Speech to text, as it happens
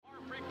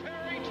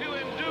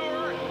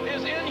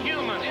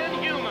Inhuman.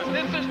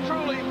 This is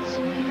truly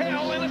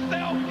hell in a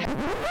cell.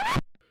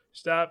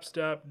 Stop.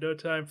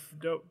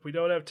 We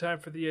don't have time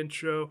for the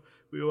intro.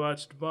 We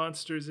watched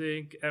Monsters,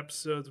 Inc.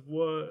 episodes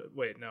 1.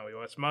 Wait, no, we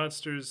watched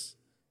Monsters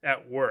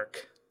at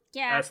Work.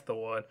 Yeah. That's the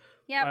one.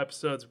 Yep.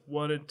 Episodes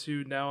 1 and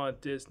 2 now on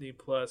Disney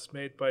Plus,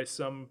 made by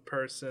some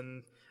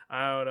person.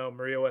 I don't know.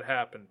 Maria, what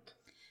happened?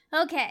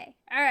 Okay.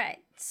 All right.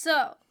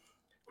 So.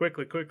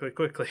 Quickly.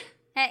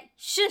 Hey,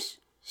 shush.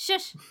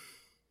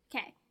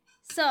 Okay.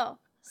 So,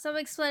 some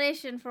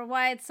explanation for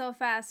why it's so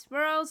fast.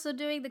 We're also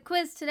doing the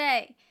quiz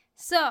today.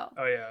 So,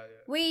 Oh, yeah.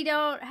 we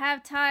don't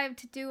have time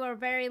to do a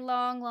very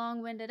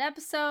long-winded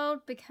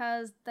episode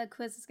because the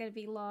quiz is going to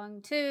be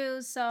long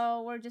too.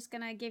 So, we're just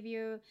going to give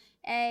you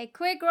a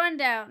quick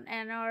rundown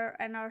and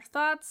our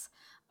thoughts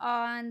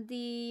on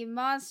the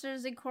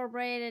Monsters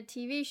Incorporated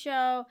TV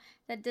show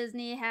that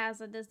Disney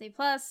has on Disney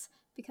Plus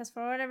because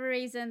for whatever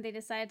reason they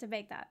decided to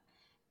make that.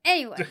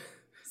 Anyway,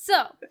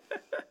 so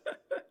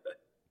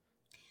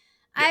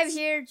I'm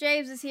here,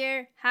 James is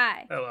here.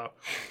 Hi. Hello.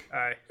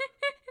 Hi.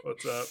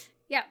 What's up?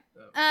 Yep.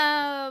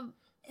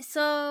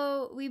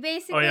 So we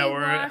basically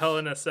we're at Hell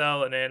in a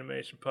Cell, an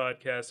animation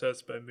podcast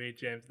hosted by me,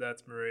 James.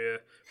 That's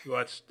Maria. We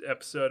watched an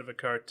episode of a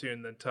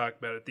cartoon, then talk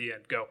about it at the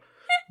end. Go.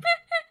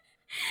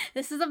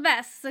 This is a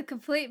mess. It's a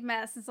complete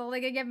mess. It's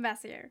only gonna get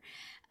messier.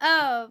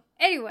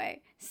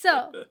 Anyway,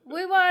 so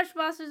we watched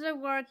Monsters at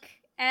Work,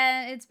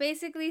 and it's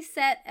basically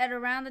set at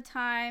around the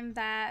time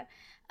that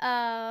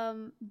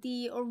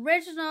the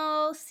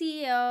original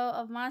CEO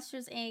of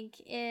Monsters Inc.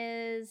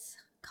 is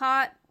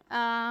caught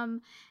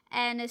and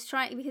is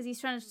trying he's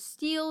trying to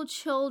steal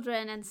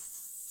children and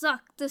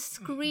suck the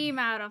scream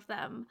out of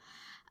them.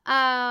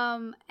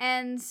 And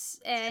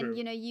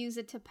use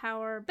it to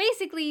power.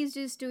 Basically, he's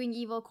just doing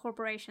evil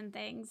corporation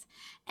things.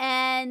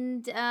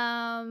 And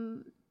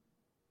Sully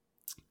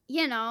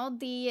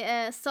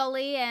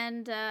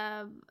and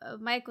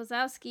Mike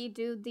Wazowski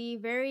do the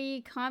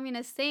very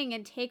communist thing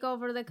and take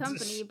over the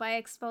company by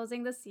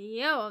exposing the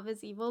CEO of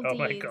his evil deeds. Oh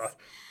my god.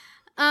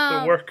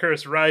 The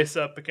workers rise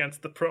up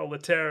against the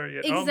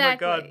proletariat. Exactly. Oh my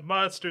god,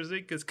 Monsters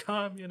Inc. is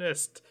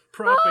communist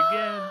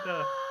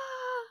propaganda.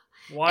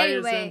 Why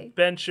isn't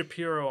Ben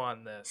Shapiro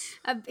on this?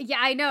 Yeah,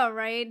 I know,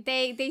 right?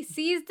 They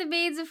seized the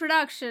means of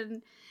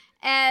production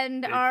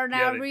and are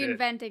now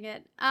reinventing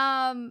it.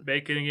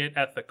 Making it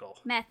ethical.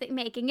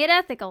 Making it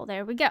ethical.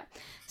 There we go.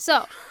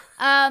 So,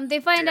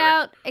 they find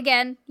out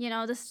again.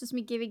 This is just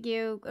me giving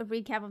you a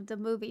recap of the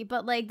movie,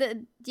 but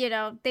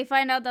they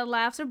find out that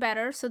laughs are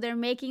better, so they're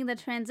making the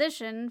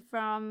transition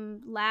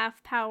from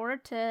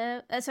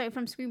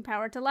from scream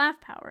power to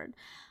laugh powered.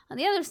 On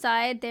the other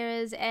side, there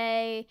is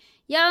a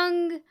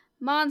young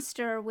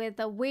monster with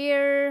a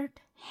weird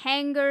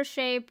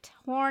hanger-shaped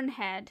horn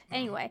head.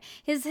 Anyway,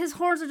 his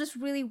horns are just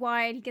really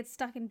wide. He gets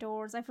stuck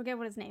indoors. I forget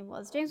what his name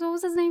was. James, what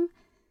was his name?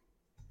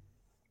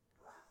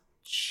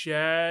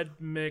 Chad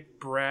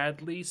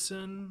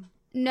McBradleyson?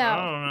 No. I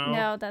don't know.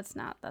 No, that's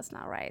not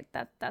right.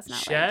 That's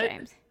not Chet? right,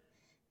 James.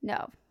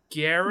 No.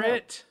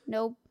 Garrett?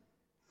 Nope.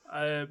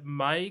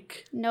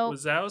 Mike? Nope.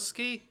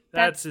 Wazowski?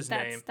 That's his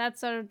name.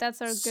 That's our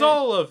good.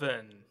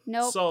 Sullivan.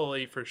 Nope.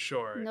 Sully for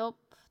short. Nope.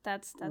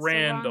 That's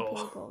Randall. The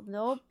wrong people.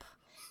 Nope.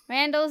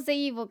 Randall's the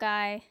evil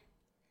guy.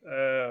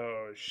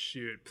 Oh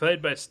shoot!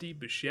 Played by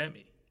Steve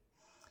Buscemi.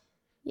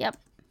 Yep.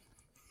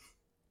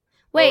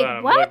 Wait,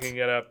 I'm what? looking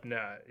it up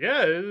now.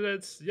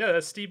 That's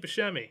Steve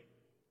Buscemi.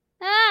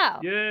 Oh.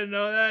 You didn't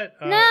know that?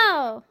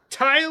 No.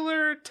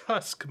 Tyler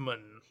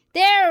Tuskman.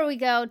 There we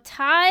go.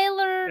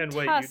 Tyler And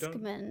wait,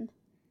 Tuskman.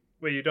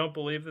 You don't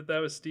believe that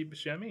was Steve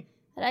Buscemi?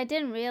 But I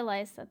didn't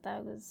realize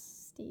that was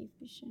Steve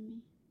Buscemi.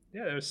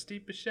 Yeah, it was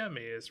Steve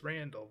Buscemi as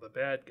Randall, the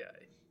bad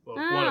guy. Well,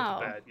 one of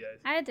the bad guys.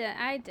 I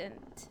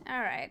didn't. All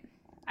right.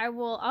 I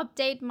will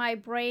update my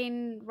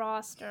brain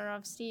roster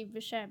of Steve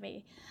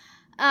Buscemi.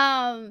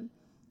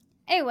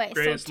 Anyway,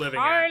 Greatest so living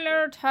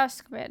Tyler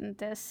Tuskman,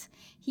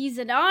 he's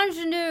an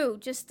ingenue,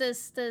 just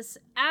this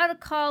out of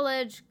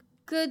college,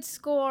 good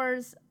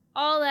scores,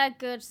 all that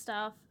good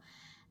stuff.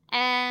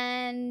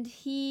 And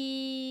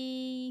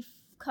he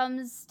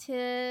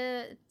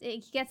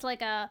gets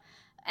like an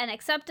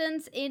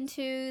acceptance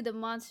into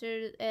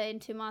Monsters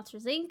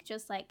Inc.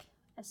 just like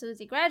as soon as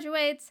he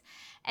graduates,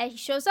 and he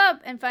shows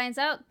up and finds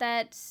out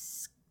that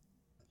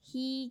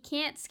he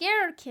can't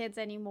scare kids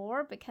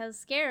anymore because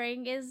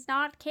scaring is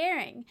not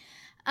caring.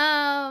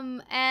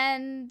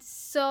 And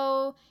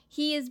so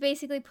he is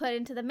basically put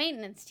into the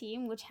maintenance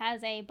team, which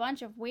has a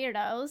bunch of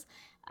weirdos,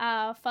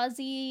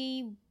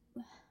 fuzzy,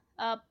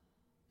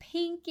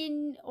 pink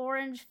and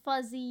orange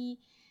fuzzy,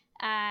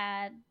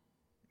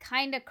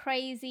 kind of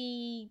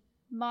crazy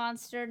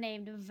monster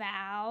named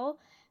Val,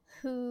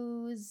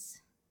 who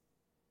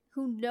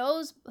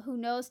knows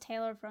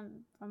Taylor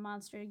from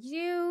Monster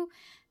U.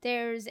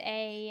 There's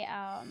a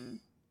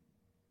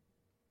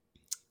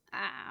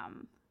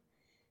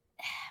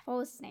what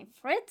was his name?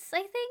 Fritz,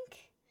 I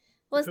think,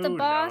 was the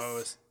boss.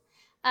 Knows?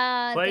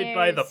 Played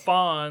by the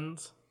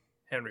Fonz,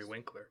 Henry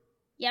Winkler.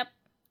 Yep.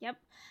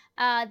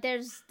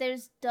 There's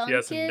Duncan. She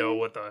doesn't know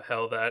what the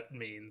hell that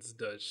means,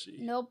 does she?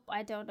 Nope,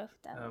 I don't know who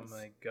that Oh is.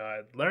 my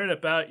god. Learn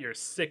about your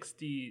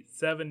 60s,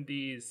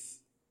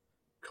 70s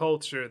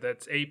culture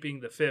that's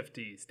aping the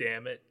 50s,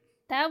 damn it.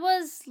 That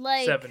was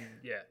like 20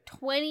 Yeah.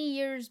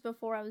 years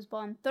before I was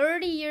born.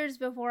 30 years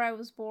before I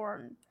was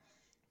born.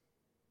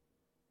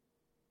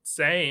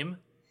 Same.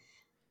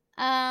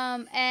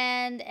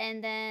 And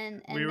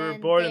then We were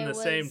then born in there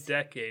the same was-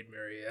 decade,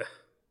 Maria.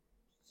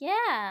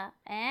 Yeah,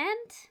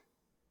 and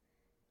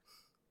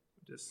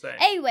Just saying.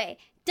 anyway,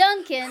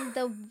 Duncan,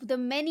 the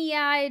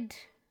many-eyed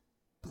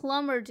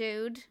plumber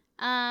dude.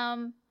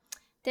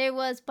 There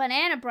was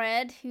Banana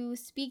Bread, who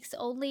speaks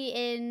only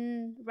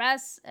in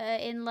raspberries.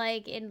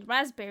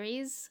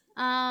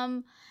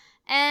 And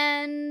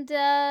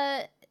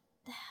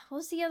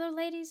what's the other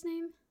lady's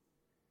name?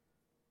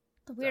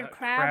 The weird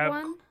crab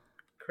one.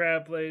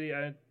 Crab lady,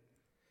 I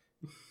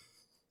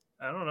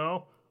don't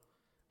know.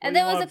 And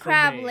there was a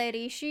crab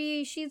lady.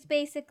 She's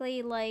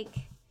basically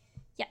like,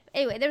 yeah.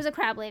 Anyway, there was a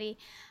crab lady,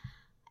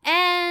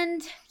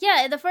 and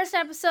yeah, in the first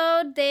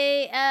episode,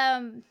 they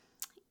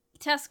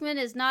Tuskman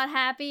is not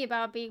happy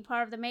about being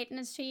part of the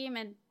maintenance team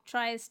and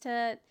tries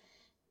to,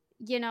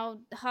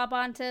 hop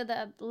onto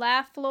the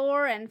laugh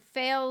floor and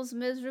fails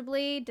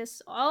miserably.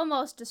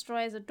 Almost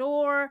destroys a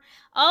door.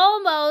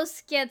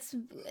 Almost gets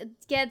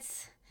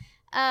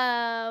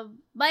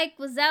Mike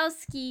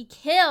Wazowski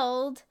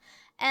killed,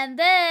 and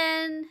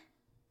then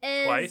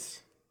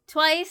is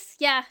twice,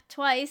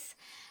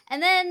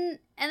 and then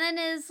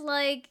is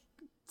like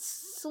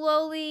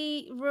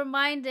slowly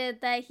reminded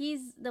that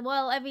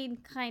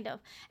kind of.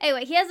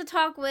 Anyway, he has a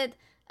talk with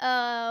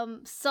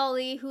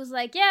Sully, who's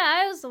like, yeah,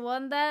 I was the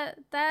one that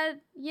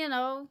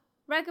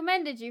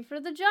recommended you for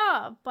the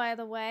job, by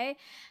the way.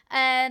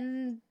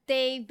 And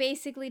they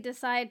basically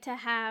decide to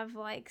have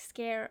like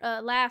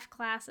laugh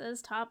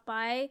classes taught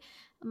by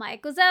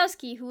Mike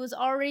Wazowski, who was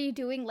already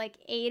doing like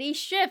 80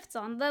 shifts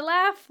on the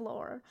laugh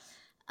floor.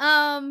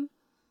 In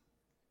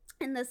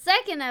the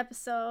second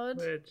episode,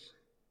 Which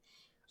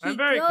I'm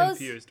very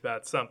confused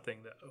about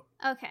something, though.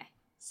 Okay.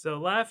 So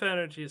laugh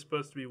energy is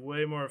supposed to be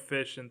way more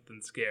efficient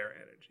than scare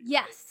energy.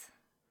 Yes.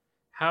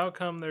 How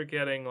come they're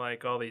getting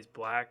like all these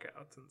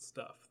blackouts and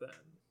stuff then?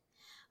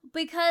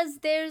 Because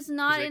there's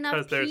not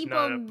enough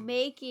people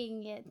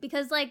making it.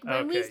 Because like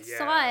when we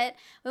saw it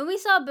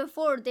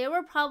before, there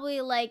were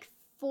probably like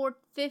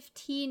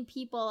 15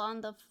 people on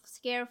the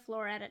scare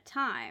floor at a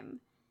time.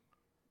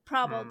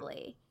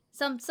 Probably.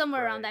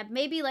 Somewhere around that.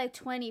 Maybe like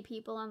 20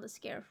 people on the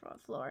scare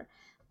floor.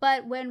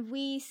 But when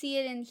we see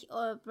it in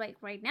like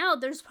right now,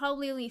 there's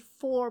probably only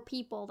 4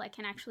 people that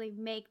can actually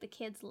make the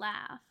kids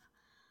laugh.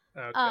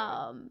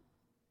 Okay.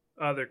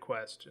 Other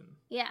question.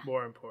 Yeah.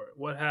 More important.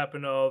 What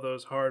happened to all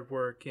those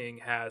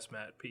hardworking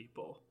hazmat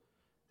people?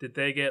 Did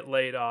they get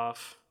laid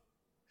off?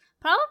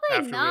 Probably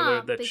after not. We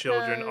learned that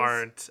children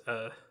aren't.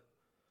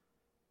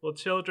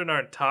 Children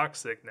aren't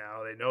toxic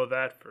now. They know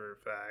that for a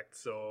fact.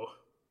 So.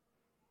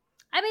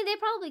 I mean, they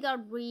probably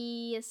got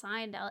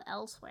reassigned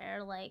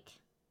elsewhere. Like.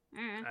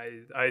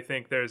 I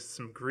think there's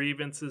some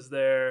grievances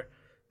there.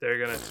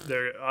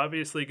 They're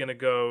obviously gonna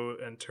go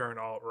and turn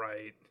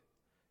alt-right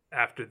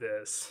after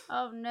this.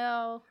 Oh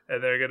no.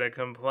 And they're gonna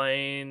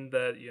complain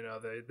that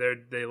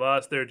they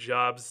lost their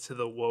jobs to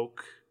the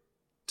woke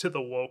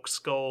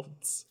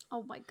skulls.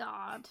 Oh my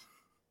god.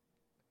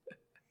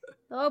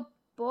 Oh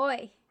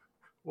boy.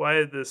 Why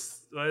did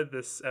this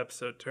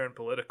episode turn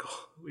political?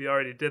 We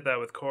already did that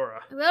with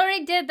Korra. We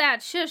already did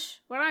that. Shush.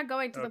 We're not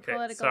going to the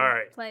political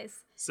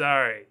place.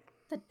 Sorry.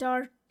 The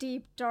dark,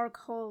 deep, dark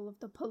hole of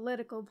the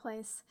political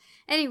place.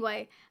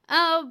 Anyway,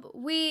 so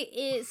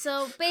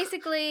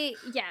basically,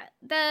 yeah.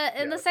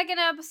 In the second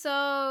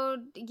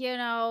episode,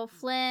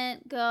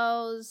 Flint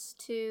goes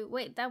to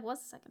that was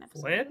the second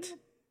episode. Flint?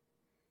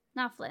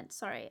 Not Flint.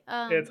 Sorry.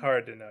 It's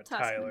hard to know. Tuskman.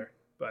 Tyler,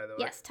 by the way.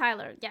 Yes,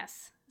 Tyler.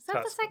 Yes. Is that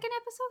Tuskman. the second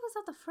episode? Was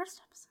that the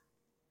first episode?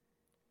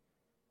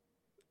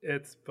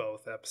 It's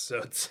both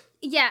episodes.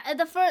 Yeah,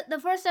 the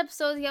first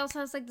episode, he also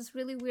has like this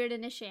really weird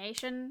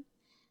initiation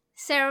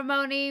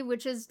ceremony,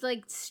 which is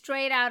like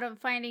straight out of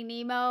Finding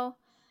Nemo.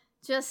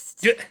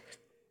 Just it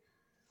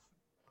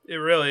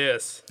really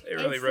is. It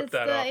really ripped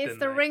that off. It's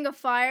the Ring of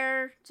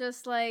Fire,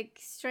 just like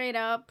straight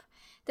up.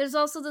 There's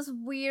also this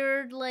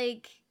weird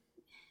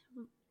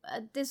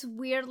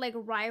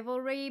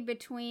rivalry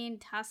between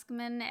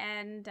Tuskman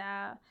and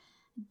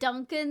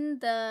Duncan,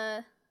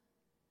 the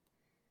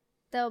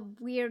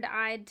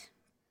weird-eyed,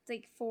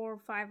 like 4 or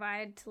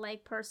 5-eyed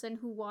like person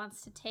who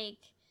wants to take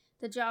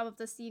the job of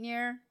the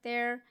senior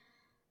there.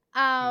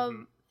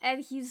 And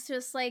he's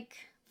just like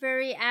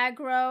very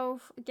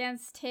aggro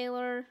against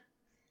Taylor.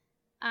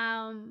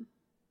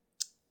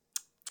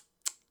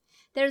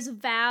 There's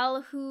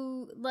Val,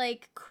 who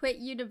like quit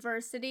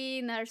university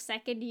in their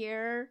second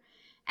year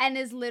and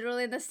is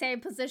literally in the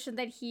same position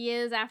that he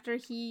is after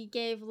he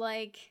gave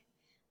like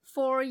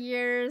 4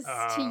 years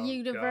to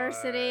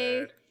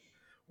university. God.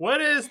 What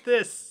is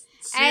this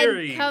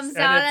series? And comes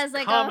out as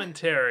like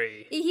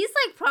commentary. He's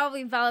like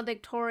probably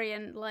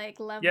valedictorian like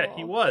level. Yeah,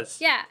 he was.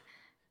 Yeah.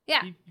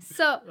 Yeah. He-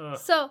 So oh,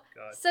 so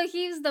God. so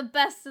he's the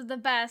best of the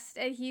best,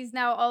 and he's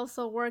now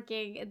also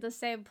working in the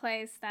same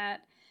place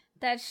that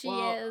she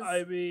is.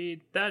 I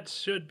mean, that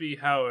should be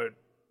how it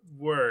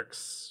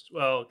works.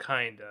 Well,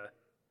 kinda.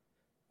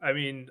 I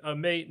mean, a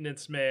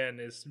maintenance man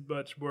is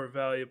much more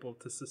valuable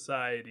to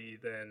society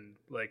than,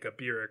 like, a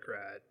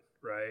bureaucrat,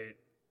 right?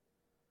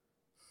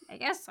 I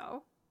guess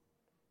so.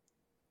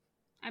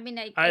 I mean,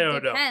 it I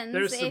don't depends. know.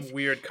 There's If some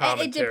weird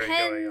commentary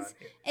going on depends.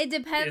 here. It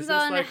depends Is this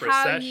on like how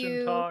recession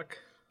you. talk?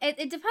 It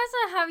depends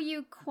on how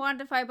you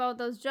quantify about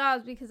those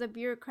jobs, because a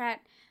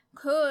bureaucrat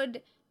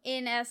could,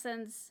 in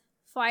essence,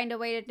 find a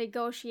way to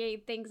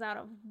negotiate things out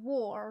of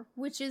war,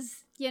 which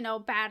is,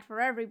 bad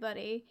for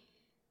everybody.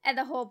 And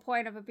the whole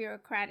point of a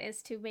bureaucrat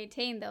is to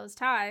maintain those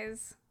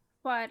ties.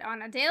 But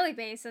on a daily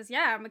basis,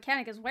 yeah, a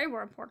mechanic is way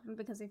more important,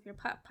 because if your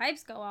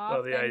pipes go off,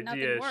 Well, the then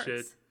idea nothing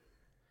works.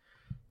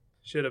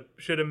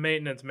 should a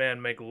maintenance man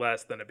make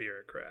less than a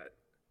bureaucrat?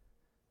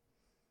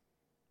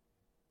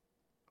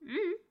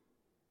 Mm.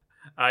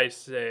 I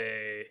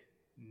say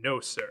no,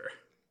 sir.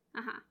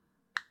 Uh-huh.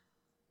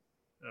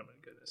 Oh my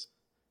goodness.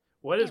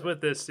 What is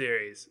with this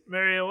series?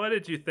 Maria, what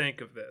did you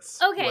think of this?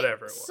 Okay,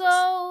 Whatever it was.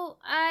 so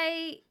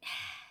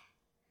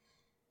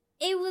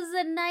it was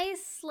a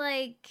nice,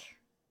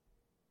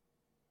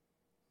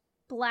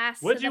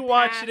 blast. Would to you the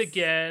watch past. it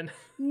again?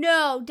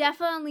 No,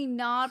 definitely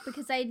not,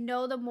 because I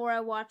know the more I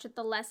watch it,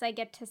 the less I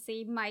get to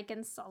see Mike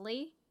and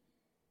Sully.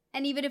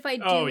 And even if I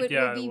do, it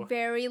will be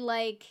very,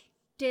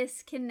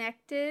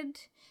 disconnected,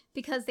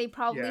 because they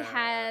probably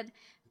had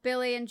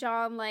Billy and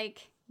John,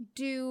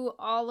 do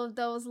all of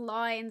those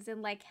lines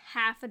in,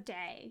 half a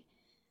day.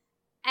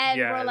 And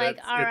we're like,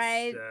 all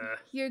right,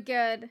 you're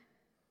good.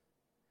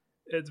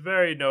 It's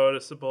very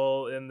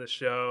noticeable in the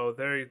show.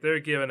 They're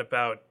giving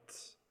about...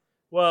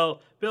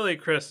 Well, Billy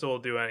Crystal will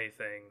do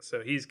anything,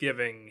 so he's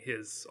giving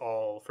his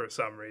all for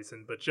some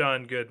reason. But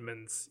John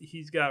Goodman's,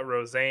 he's got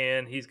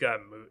Roseanne, he's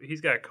got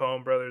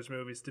Coen Brothers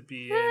movies to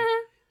be in.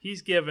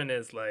 He's given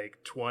his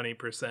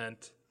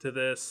 20% to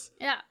this.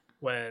 Yeah.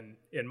 When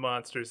in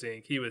Monsters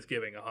Inc. he was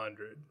giving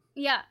 100.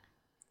 Yeah.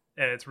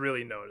 And it's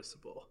really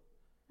noticeable.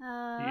 He's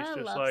I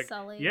just love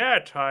Sully. Yeah,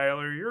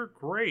 Tyler, you're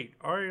great.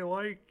 I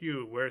like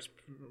you.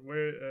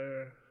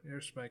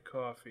 Here's my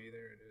coffee.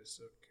 There it is.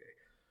 Okay.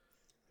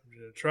 I'm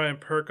gonna try and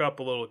perk up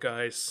a little,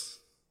 guys.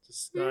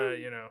 Just we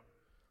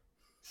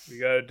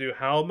gotta do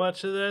how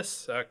much of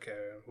this?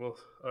 Okay, well,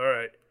 all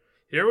right.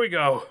 Here we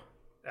go.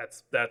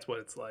 That's what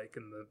it's like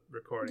in the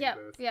recording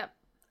booth. Yep.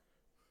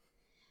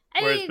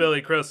 Whereas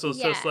Billy Crystal's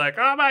just like,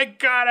 oh my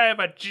God, I have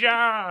a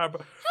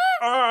job.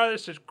 Oh,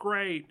 this is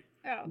great.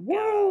 Oh,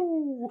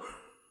 woo!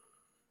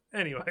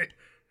 Anyway,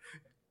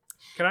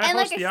 can I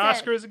host the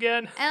Oscars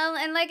again?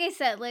 And like I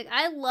said,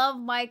 I love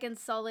Mike and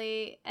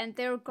Sully, and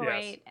they're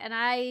great, yes. and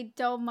I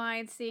don't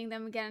mind seeing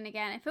them again and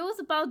again. If it was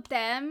about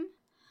them,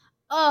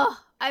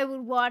 I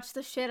would watch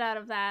the shit out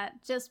of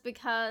that, just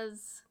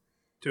because.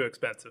 Too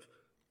expensive.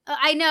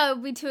 I know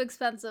it'd be too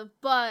expensive,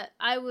 but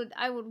I would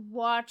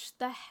watch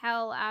the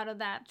hell out of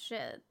that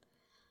shit.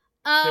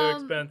 Too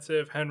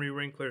expensive. Henry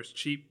Winkler's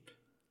cheap.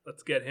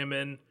 Let's get him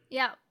in.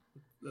 Yeah.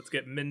 Let's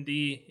get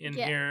Mindy in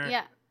here.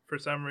 Yeah. For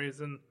some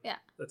reason. Yeah.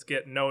 Let's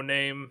get No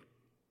Name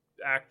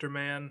Actor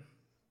Man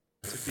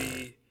to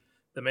be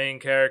the main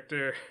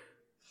character.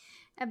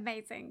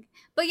 Amazing.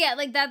 But yeah,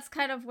 that's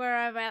kind of where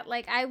I'm at.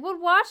 I would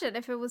watch it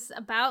if it was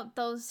about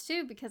those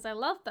two, because I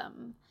love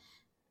them.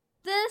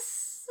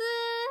 This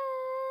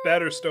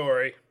better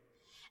story.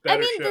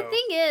 Better show. The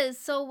thing is,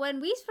 so when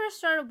we first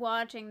started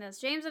watching this,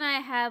 James and I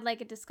had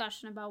a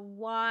discussion about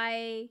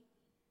why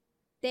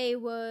they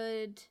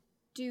would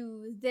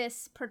do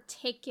this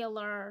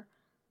particular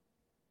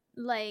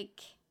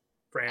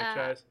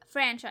franchise.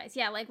 Franchise,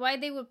 yeah, why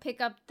they would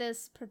pick up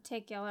this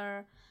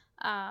particular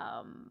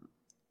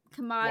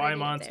commodity. Why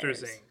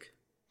Monsters Inc.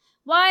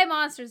 Why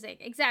Monsters Inc.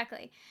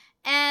 Exactly.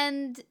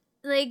 And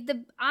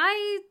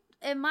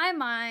in my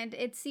mind,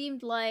 it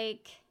seemed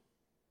like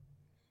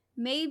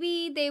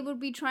maybe they would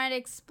be trying to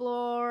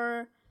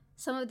explore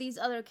some of these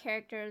other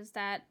characters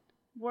that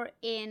were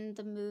in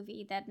the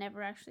movie that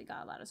never actually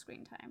got a lot of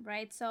screen time,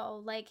 right?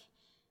 So,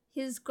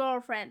 his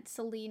girlfriend,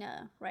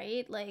 Selena,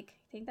 right? I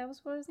think that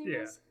was what his name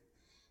was?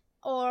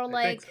 Or,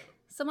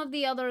 some of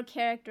the other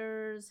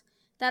characters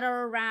that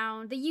are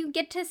around that you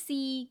get to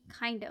see,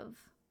 kind of,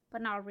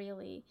 but not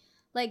really.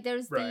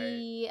 There's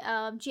the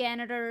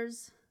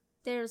janitors.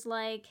 There's,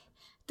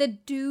 the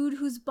dude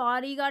whose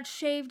body got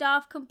shaved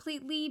off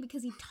completely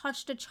because he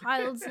touched a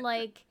child's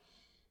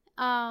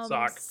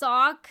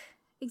sock.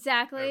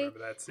 Exactly. I remember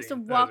that scene. Just to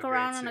walk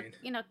around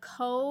in a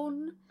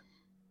cone.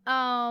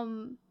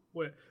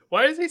 Wait,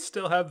 why does he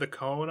still have the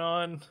cone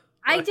on?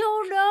 I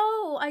don't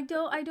know. I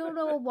don't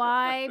know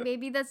why.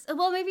 Maybe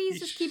maybe he's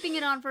just keeping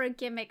it on for a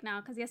gimmick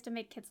now, because he has to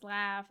make kids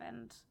laugh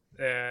and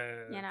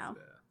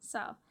so.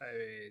 I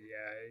mean,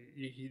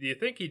 yeah. Do you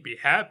think he'd be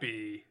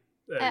happy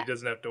that he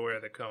doesn't have to wear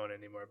the cone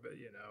anymore? But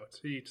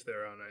to each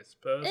their own, I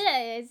suppose.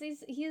 Yeah,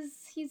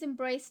 he's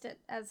embraced it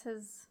as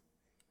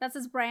that's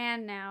his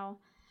brand now.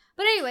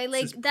 But anyway,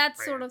 that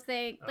sort of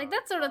thing,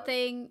 of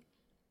thing,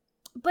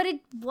 but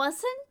it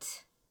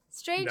wasn't,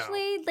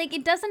 strangely. No. Like,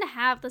 it doesn't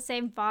have the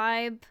same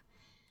vibe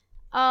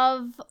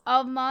of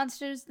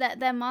Monsters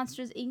that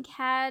Monsters Inc.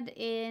 had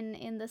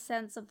in the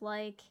sense of,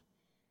 like,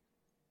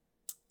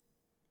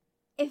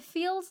 it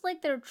feels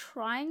like they're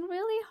trying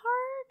really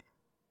hard.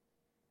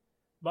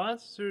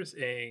 Monsters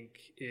Inc.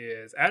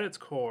 is, at its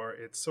core,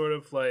 it's sort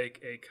of like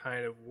a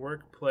kind of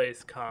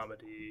workplace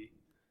comedy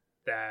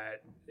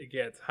that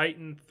gets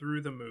heightened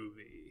through the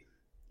movie.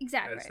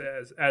 Exactly.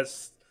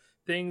 As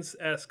things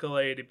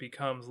escalate, it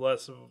becomes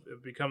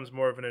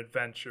more of an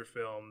adventure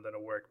film than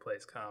a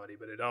workplace comedy,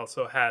 but it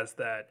also has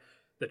the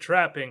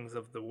trappings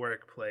of the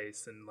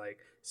workplace and like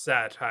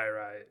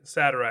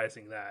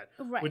satirizing that,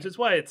 Right. which is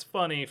why it's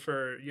funny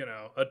for,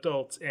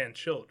 adults and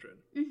children.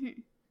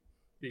 Mm-hmm.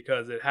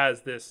 Because it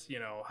has this,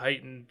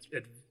 heightened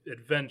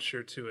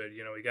adventure to it.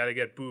 We got to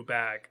get Boo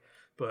back,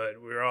 but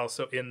we're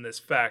also in this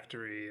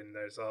factory, and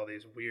there's all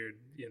these weird,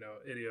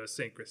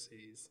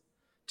 idiosyncrasies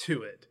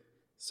to it.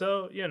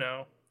 So,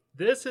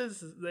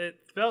 it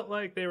felt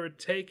like they were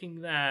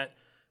taking that,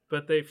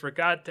 but they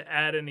forgot to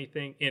add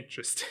anything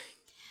interesting.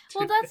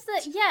 Well, and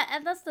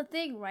that's the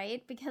thing,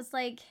 right? Because,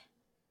 like,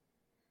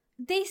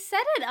 they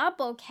set it up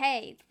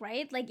okay,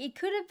 right? Like, it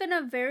could have been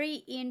a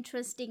very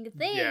interesting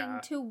thing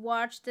to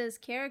watch this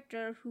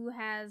character who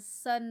has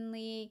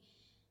suddenly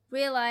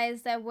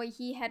realized that what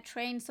he had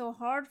trained so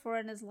hard for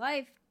in his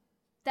life,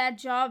 that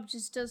job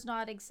just does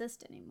not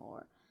exist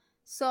anymore.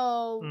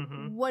 So,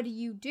 what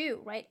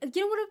do, right?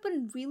 You know what would have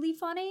been really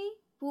funny?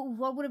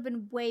 What would have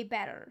been way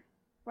better,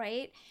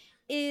 right?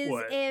 Is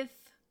if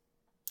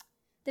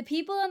the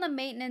people on the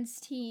maintenance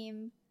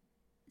team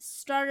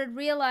started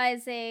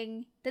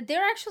realizing that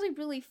they're actually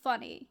really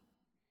funny,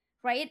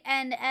 right?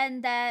 And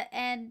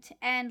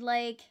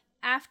like,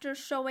 after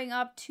showing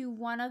up to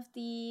one of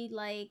the,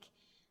 like,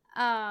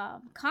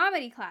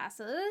 comedy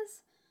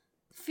classes,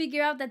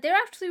 figure out that they're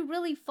actually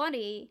really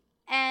funny,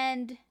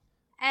 and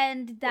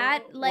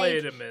that, like,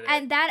 wait a minute.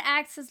 and that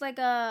acts as like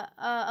a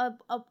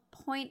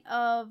point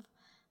of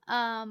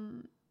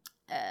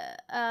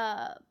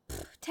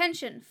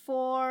tension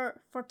for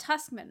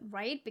Tuskman,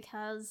 right?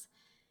 Because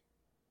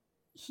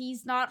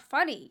he's not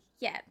funny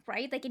yet,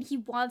 right? Like, and he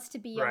wants to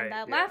be on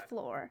that laugh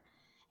floor,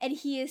 and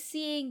he is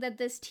seeing that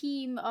this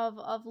team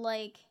of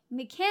like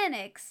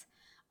mechanics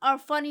are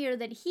funnier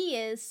than he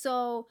is,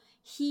 so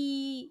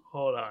he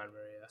hold on,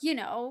 Maria.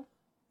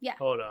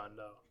 Hold on,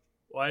 though.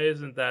 Why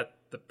isn't that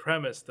the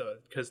premise, though?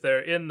 Because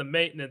they're in the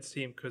maintenance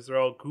team because they're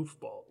all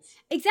goofballs.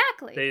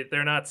 Exactly.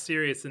 They're not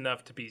serious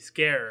enough to be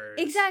scared.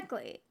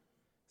 Exactly.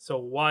 So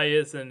why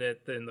isn't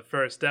it in the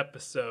first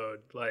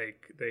episode,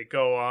 like, they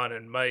go on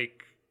and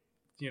Mike,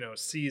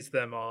 sees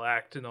them all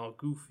acting all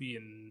goofy,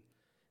 and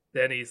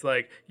then he's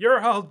like, "You're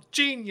all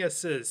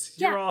geniuses.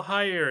 You're all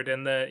hired."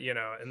 And then,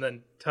 and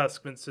then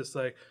Tuskman's just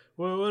like,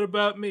 "Well, what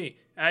about me?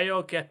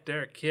 You'll get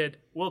there, kid.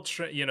 We'll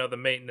the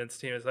maintenance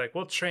team is like,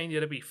 we'll train you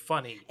to be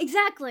funny."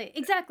 Exactly.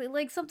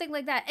 Like, something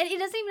like that. And it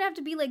doesn't even have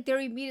to be like they're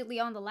immediately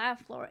on the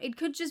laugh floor. It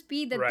could just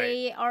be that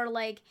they are,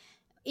 like,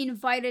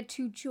 invited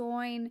to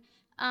join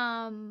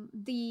the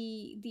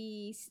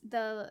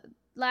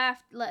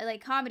laugh,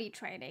 like, comedy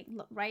training,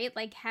 right?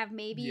 Like, have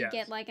maybe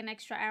get like an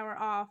extra hour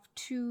off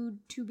to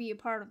be a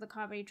part of the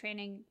comedy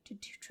training to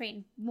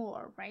train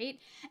more, right?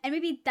 And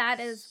maybe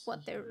that is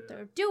what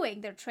they're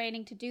doing. They're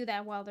training to do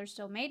that while they're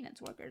still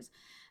maintenance workers.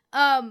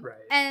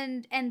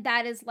 And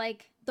that is,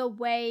 like, the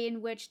way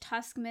in which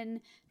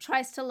Tuskman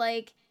tries to,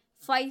 like,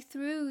 fight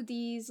through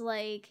these,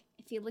 like,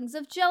 feelings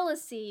of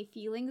jealousy,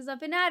 feelings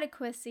of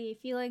inadequacy,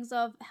 feelings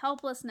of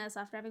helplessness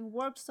after having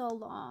worked so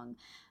long,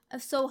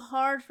 so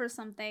hard for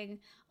something,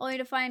 only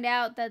to find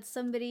out that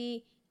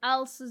somebody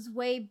else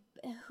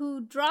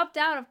who dropped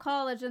out of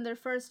college in their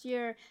first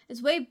year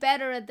is way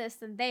better at this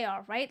than they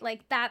are, right?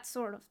 Like, that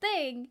sort of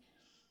thing.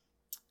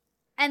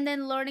 And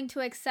then learning to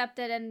accept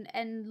it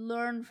and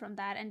learn from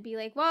that and be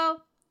like,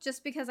 well,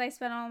 just because I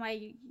spent all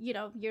my,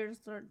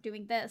 years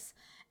doing this.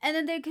 And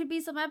then there could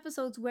be some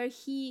episodes where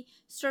he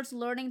starts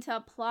learning to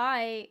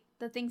apply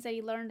the things that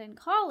he learned in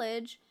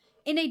college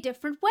in a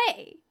different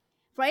way,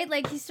 right?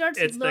 Like, he starts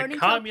learning to apply it. It's the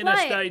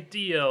communist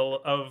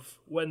ideal of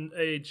when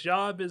a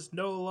job is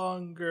no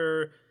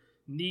longer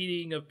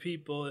needing of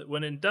people.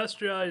 When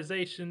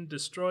industrialization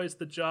destroys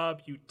the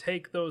job, you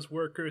take those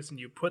workers and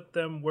you put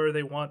them where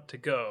they want to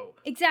go.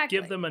 Exactly.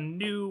 Give them a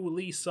new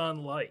lease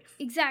on life.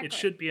 Exactly. It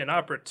should be an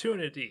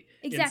opportunity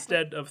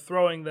instead of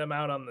throwing them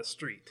out on the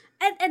street.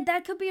 And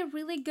that could be a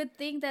really good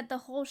thing that the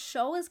whole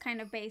show is kind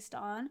of based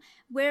on,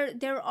 where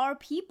there are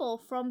people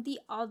from the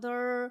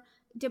other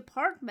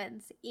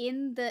departments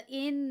in the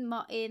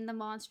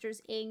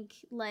Monsters Inc.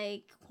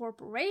 like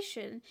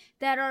corporation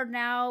that are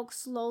now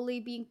slowly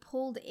being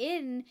pulled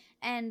in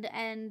and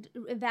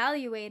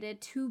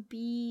evaluated to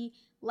be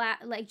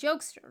like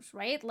jokesters,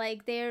 right?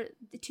 Like, they're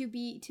to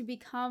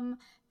become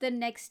the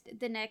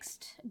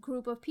next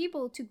group of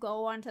people to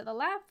go onto the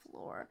laugh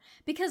floor,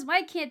 because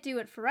Mike can't do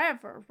it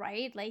forever,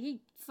 right? Like,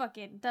 he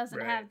fucking doesn't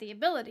have the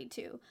ability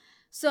to.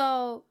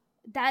 So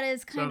that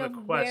is kind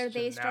of where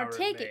they start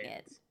taking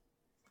it.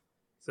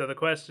 So the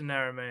question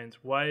now remains,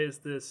 why is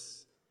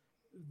this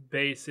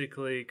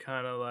basically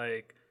kind of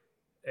like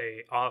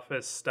a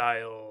office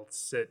style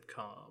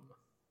sitcom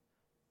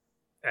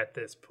at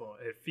this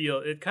point?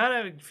 It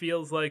kind of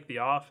feels like The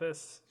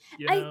Office,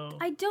 you know?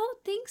 I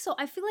don't think so.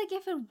 I feel like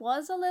if it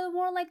was a little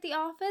more like The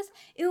Office,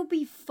 it would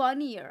be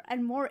funnier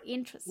and more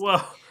interesting.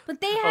 Well,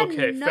 but they had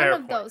okay, none fair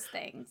of point. those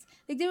things.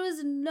 Like there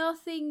was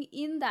nothing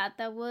in that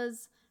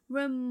was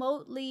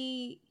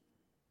remotely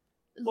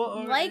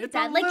like it's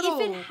that. a Like little...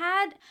 if it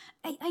had,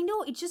 I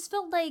know, it just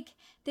felt like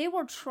they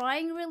were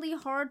trying really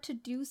hard to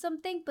do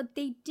something, but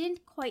they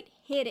didn't quite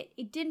hit it.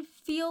 It didn't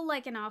feel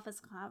like an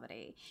office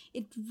comedy.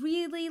 It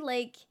really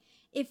like,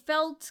 it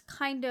felt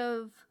kind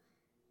of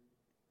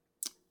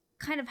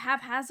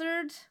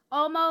haphazard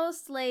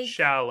almost, like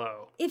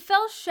shallow. It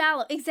felt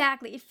shallow.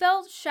 Exactly. It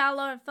felt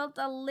shallow. It felt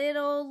a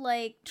little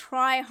like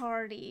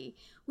try-hardy,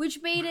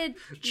 which made it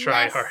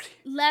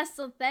less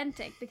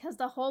authentic, because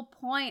the whole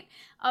point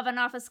of an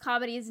office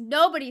comedy is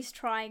nobody's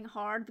trying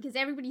hard because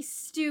everybody's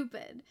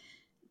stupid.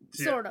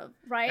 Yeah. Sort of,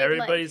 right?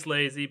 Everybody's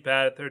lazy,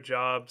 bad at their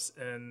jobs,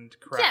 and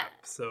crap.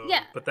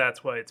 But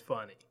that's why it's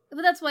funny.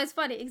 But that's why it's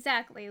funny,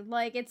 exactly.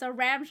 Like, it's a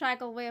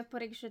ramshackle way of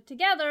putting shit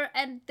together,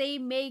 and they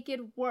make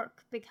it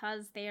work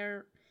because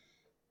they're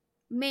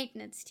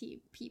maintenance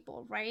team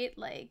people, right?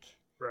 Like,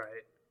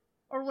 right.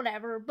 Or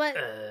whatever. But,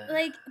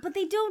 but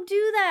they don't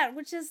do that,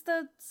 which is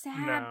the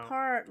sad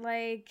part.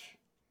 Like,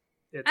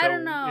 I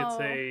don't know. It's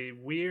a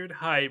weird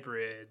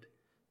hybrid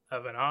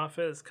of an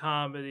office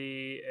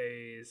comedy,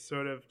 a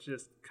sort of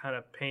just kind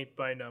of paint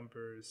by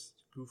numbers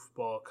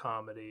goofball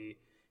comedy,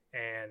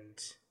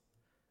 and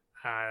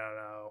I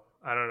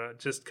don't know,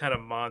 just kind of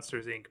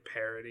Monsters Inc.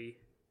 parody.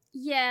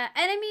 Yeah,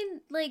 and I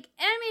mean, like,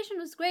 animation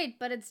was great,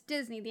 but it's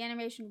Disney. The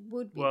animation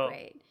would be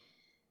great.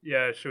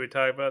 Yeah, should we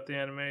talk about the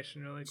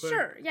animation really quick?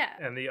 Sure, yeah.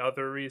 And the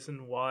other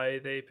reason why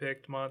they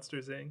picked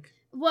Monsters Inc.?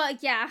 Well,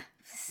 yeah.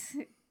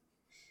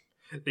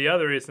 The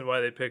other reason why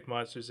they picked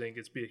Monsters Inc.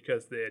 is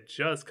because they had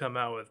just come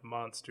out with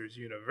Monsters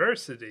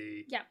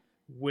University. Yeah.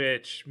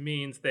 Which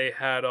means they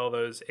had all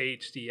those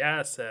HD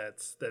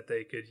assets that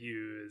they could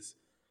use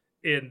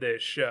in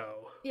this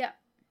show. Yeah.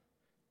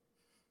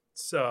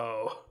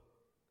 So.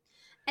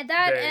 And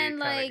that, and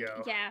like,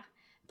 yeah.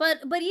 But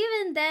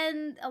even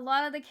then, a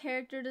lot of the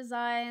character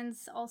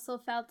designs also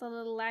felt a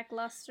little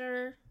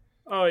lackluster.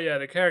 Oh yeah,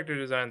 the character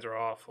designs are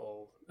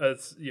awful.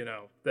 As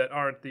that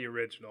aren't the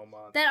original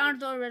monsters. I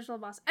don't know.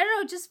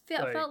 It just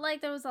felt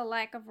like there was a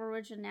lack of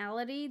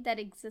originality that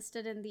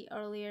existed in the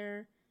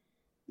earlier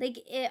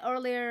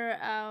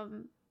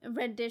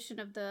rendition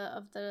of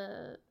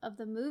the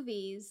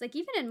movies. Like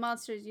even in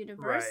Monsters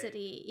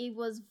University, it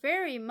was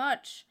very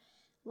much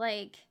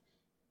like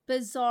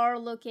bizarre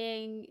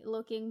looking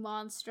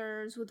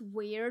monsters with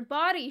weird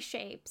body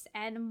shapes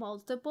and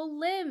multiple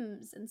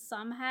limbs, and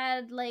some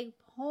had like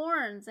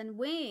horns and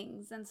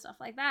wings and stuff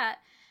like that.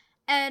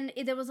 And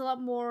there was a lot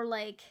more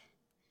like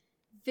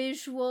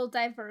visual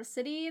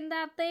diversity in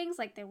that things.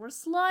 Like there were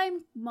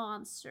slime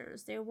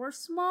monsters, there were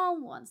small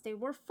ones, there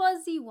were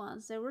fuzzy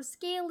ones, there were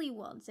scaly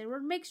ones, there were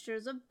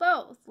mixtures of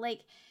both.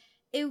 Like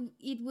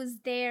it was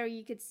there,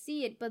 you could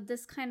see it, but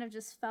this kind of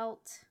just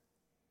felt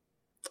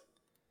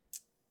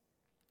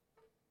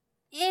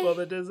Well,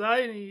 the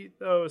design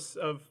ethos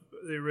of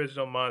the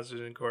original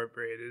Monsters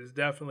Incorporated is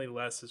definitely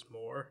less is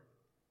more.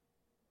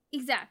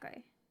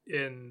 Exactly.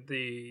 In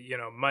the,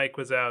 Mike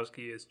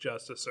Wazowski is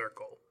just a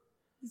circle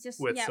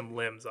with some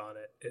limbs on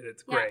it. And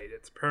it's great.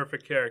 It's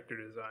perfect character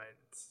design.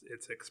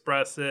 It's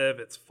expressive.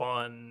 It's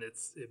fun.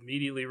 It's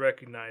immediately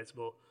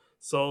recognizable.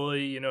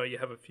 Sully, you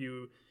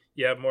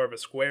have more of a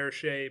square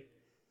shape,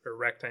 or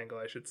rectangle,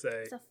 I should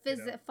say.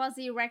 It's a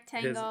fuzzy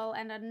rectangle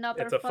and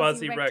another it's a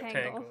fuzzy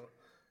rectangle.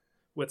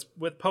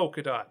 With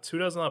polka dots. Who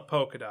doesn't love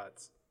polka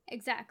dots?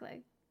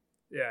 Exactly.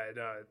 Yeah,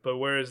 no. But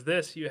whereas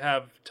this, you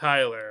have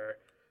Tyler,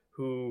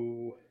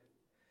 who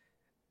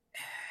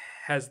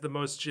has the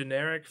most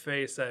generic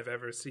face I've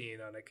ever seen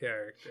on a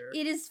character.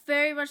 It is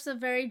very much a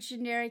very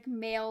generic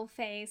male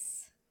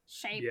face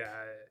shape.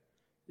 Yeah,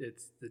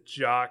 it's the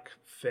jock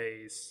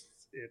face.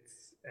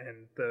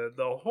 And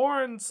the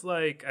horns,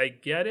 like, I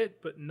get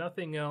it, but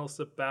nothing else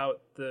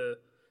about the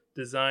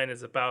design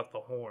is about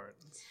the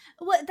horns.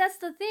 Well, that's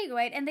the thing,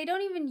 right? And they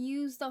don't even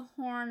use the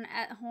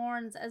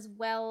horns as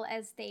well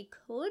as they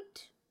could.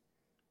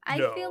 I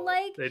feel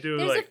like they do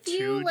there's like a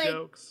few, two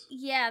jokes.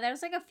 Yeah,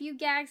 there's like a few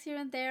gags here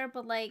and there,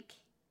 but like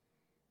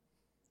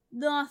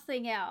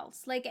nothing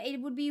else. Like it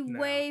would be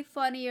way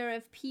funnier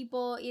if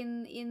people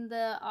in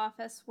the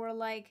office were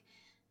like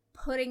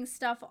putting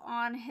stuff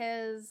on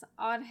his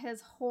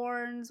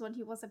horns when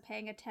he wasn't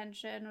paying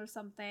attention or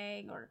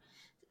something, or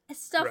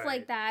stuff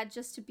like that,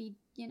 just to be,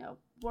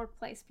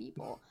 workplace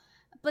people.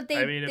 But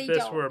if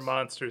this were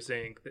Monsters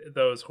Inc.,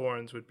 those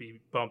horns would be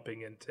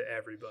bumping into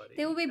everybody.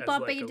 They would be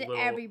bumping into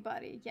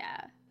everybody,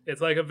 yeah. It's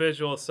like a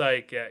visual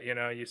psych,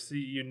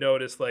 you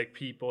notice like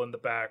people in the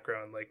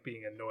background like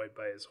being annoyed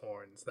by his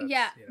horns.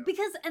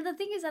 Because, and the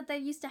thing is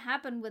that used to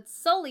happen with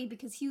Sully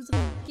because he was a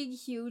fucking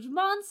huge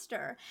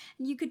monster.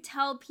 And you could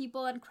tell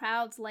people in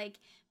crowds like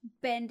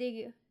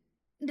bending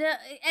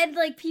and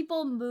like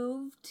people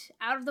moved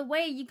out of the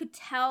way. You could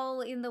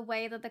tell in the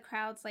way that the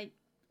crowds like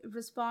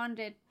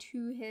responded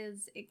to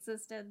his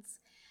existence.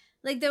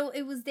 Like though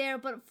it was there,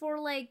 but for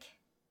like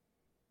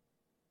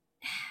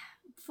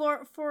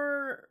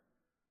for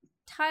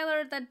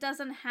Tyler that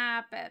doesn't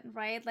happen,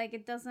 right? Like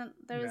it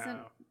doesn't there isn't,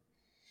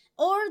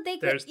 or they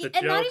could, there's the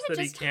and not jokes even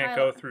that he just can't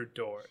Tyler. go through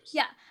doors.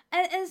 Yeah,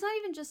 and it's not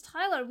even just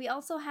Tyler. We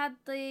also had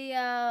the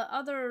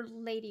other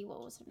lady.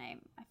 What was her name?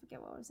 I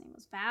forget what her name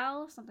was.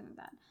 Val, something like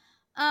that.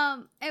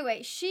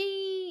 Anyway,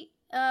 she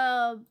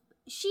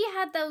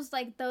had those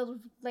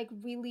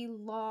really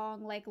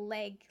long like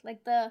leg,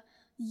 like the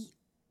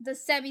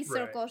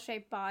semicircle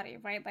shaped body,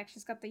 right? Like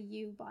she's got the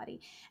U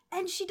body,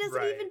 and she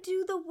doesn't even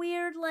do the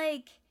weird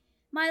like,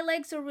 my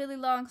legs are really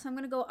long, so I'm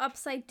gonna go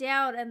upside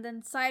down and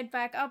then side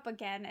back up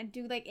again and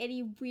do like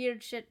any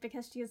weird shit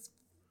because she has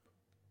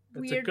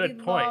weirdly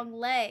long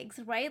legs,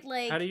 right?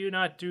 Like, how do you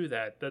not do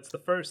that? That's the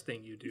first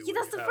thing you do. Yeah,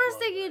 that's the first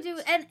thing you do,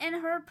 and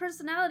her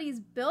personality is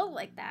built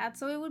like that,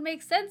 so it would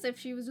make sense if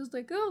she was just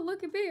like, oh,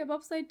 look at me, I'm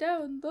upside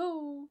down,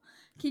 though.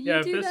 Can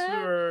you do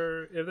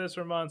that? If this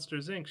were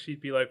Monsters Inc.,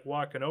 she'd be like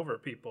walking over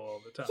people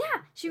all the time.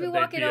 Yeah, she'd be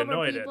walking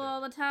over people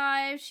all the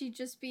time. She'd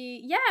just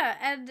be,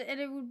 and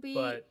it would be.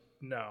 But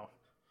no.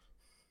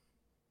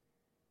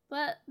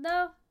 But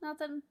no,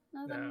 nothing.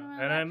 No.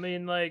 And I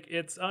mean, like,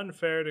 it's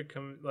unfair to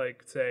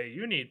say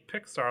you need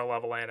Pixar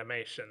level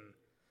animation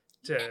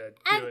to do it.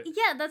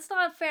 Yeah, that's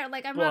not fair.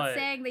 Like, I'm not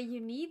saying that you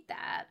need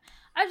that.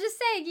 I'm just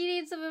saying you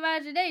need some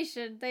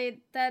imagination.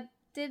 That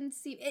didn't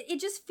seem. It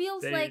just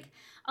feels like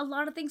a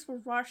lot of things were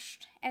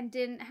rushed and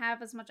didn't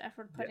have as much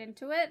effort put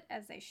into it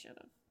as they should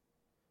have.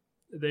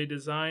 They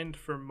designed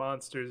for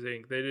Monsters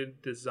Inc. They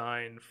didn't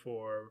design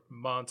for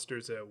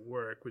Monsters at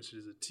Work, which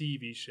is a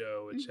TV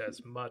show which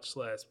has much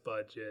less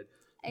budget,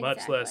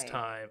 much less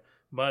time,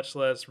 much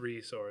less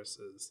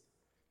resources.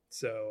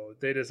 So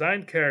they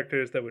designed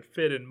characters that would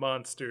fit in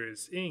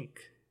Monsters Inc.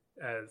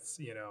 as,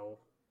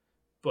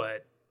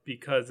 but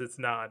because it's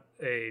not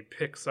a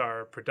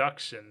Pixar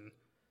production,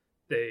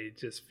 they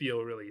just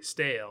feel really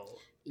stale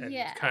and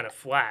kind of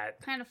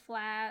flat.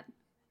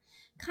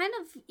 Kind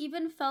of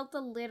even felt a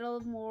little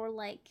more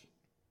like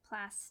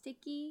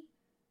plasticky.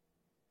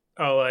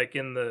 Oh, like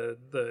in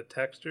the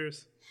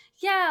textures?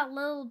 Yeah, a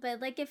little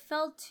bit. Like it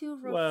felt too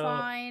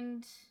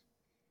refined.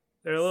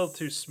 They're a little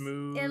too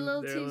smooth.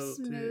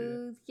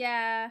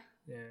 Yeah.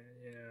 Yeah,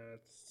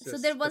 it's just, so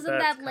there wasn't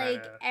that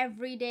like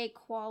everyday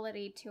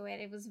quality to it.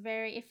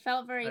 It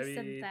felt very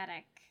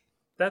synthetic.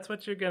 That's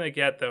what you're gonna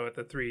get though with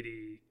the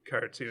 3D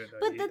cartoon.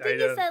 But the thing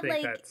is that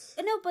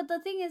but the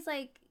thing is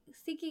like,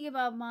 thinking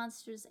about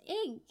Monsters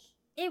Inc.,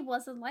 it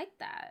wasn't like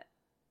that.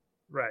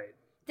 Right.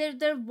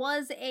 There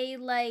was a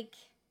like.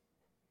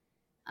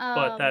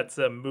 But that's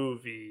a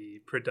movie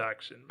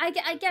production. I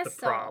guess the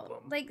so.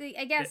 Problem. Like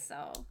I guess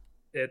so.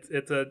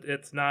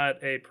 It's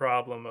not a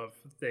problem of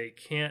they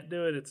can't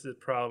do it. It's a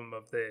problem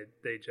of they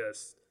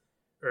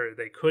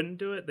couldn't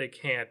do it. They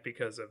can't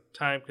because of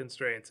time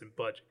constraints and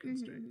budget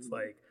constraints. Mm-hmm.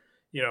 Like,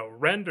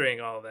 rendering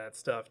all that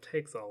stuff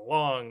takes a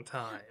long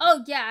time.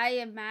 Oh, yeah, I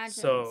imagine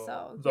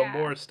so. The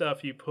more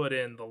stuff you put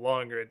in, the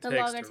longer it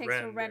takes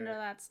to render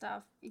that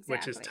stuff. Exactly.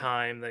 Which is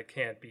time that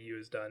can't be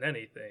used on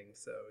anything.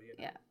 So,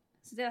 Yeah.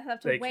 So they have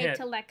to wait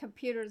till that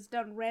computer's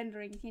done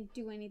rendering. You can't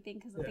do anything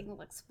because the thing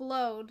will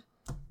explode.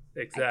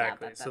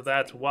 Exactly. So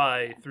that's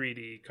why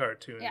 3D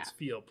cartoons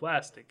feel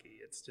plasticky.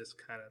 It's just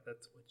kind of,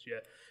 that's what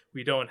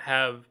we don't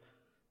have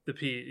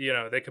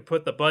they could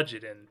put the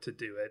budget in to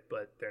do it,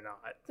 but they're not.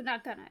 They're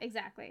not gonna,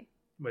 exactly.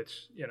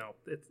 Which,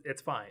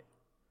 it's fine.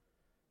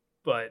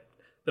 But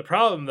the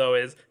problem, though,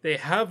 is they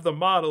have the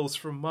models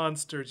from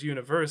Monsters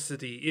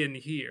University in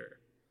here.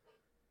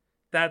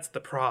 That's the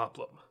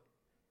problem.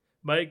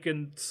 Mike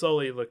and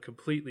Sully look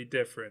completely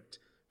different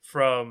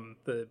from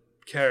the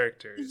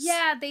characters.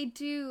 Yeah, they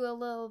do a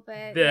little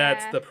bit.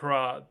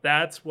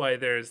 That's why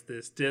there's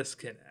this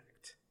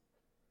disconnect.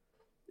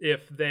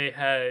 If they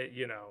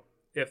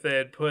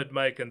had put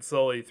Mike and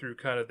Sully through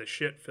kind of the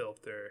shit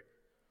filter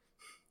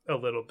a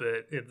little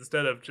bit,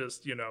 instead of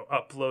just,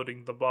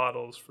 uploading the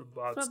models from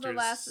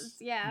Monsters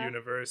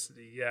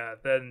University,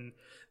 then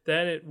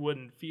it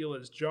wouldn't feel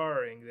as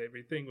jarring.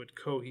 Everything would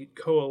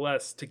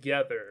coalesce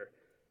together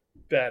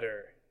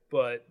better.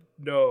 But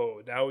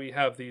no, now we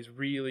have these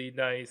really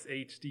nice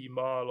HD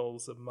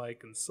models of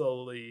Mike and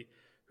Sully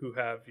who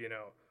have,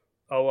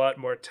 a lot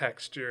more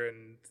texture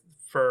and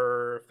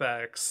fur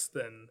effects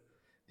than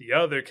the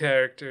other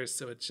characters,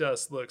 so it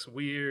just looks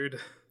weird.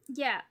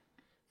 Yeah.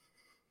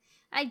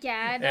 I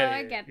get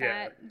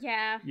that.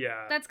 Yeah.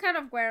 That's kind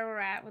of where we're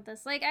at with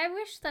this. Like, I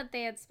wish that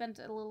they had spent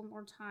a little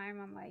more time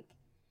on, like,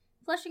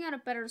 fleshing out a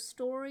better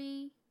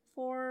story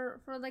for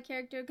the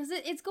character, because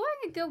it's going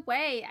a good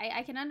way.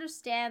 I can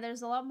understand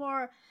there's a lot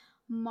more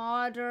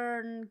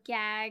modern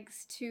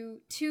gags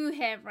to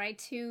him, right?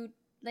 To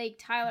like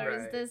Tyler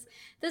is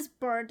this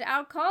burned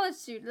out college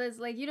student, this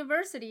like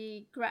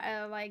university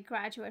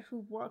graduate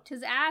who worked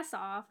his ass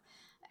off,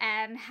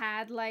 and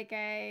had like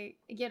a,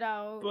 you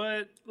know.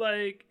 But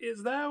like,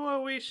 is that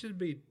what we should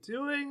be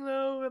doing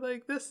though?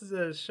 Like, this is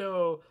a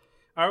show.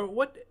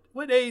 What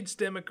age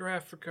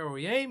demographic are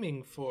we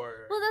aiming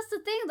for? Well, that's the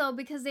thing though,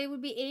 because they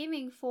would be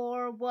aiming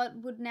for what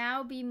would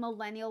now be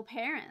millennial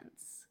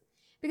parents.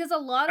 Because a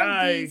lot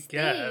of these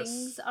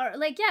things are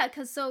like, yeah,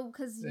 because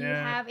you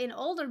have in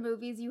older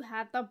movies, you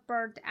have the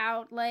burnt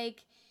out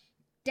like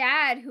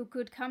dad who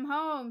could come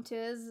home to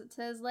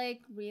his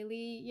like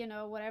really, you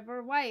know,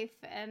 whatever wife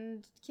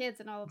and kids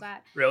and all of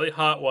that. Really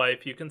hot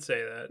wife, you can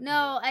say that.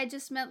 No, I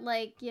just meant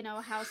like, you know,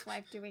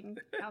 housewife doing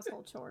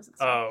household chores and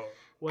stuff. Oh,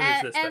 what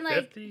is this? The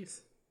like,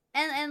 50s?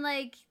 And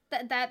like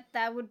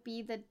that would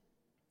be the,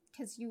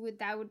 because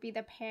that would be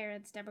the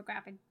parents'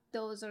 demographic.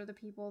 Those are the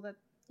people that,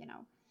 you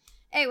know.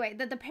 Anyway,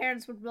 that the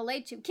parents would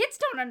relate to. Kids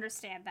don't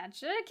understand that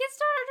shit. Kids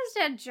don't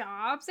understand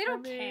jobs. They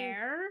don't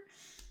care.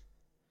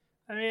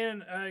 I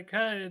mean, I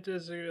kind of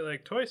disagree.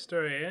 Like Toy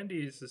Story,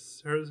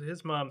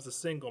 his mom's a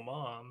single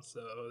mom, so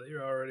they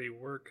already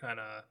were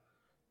kind of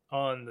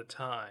on the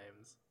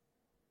times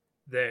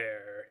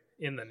there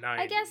in the 90s.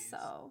 I guess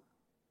so.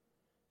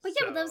 But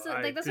yeah, but that's what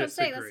I'm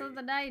saying. That's in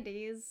the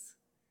 90s.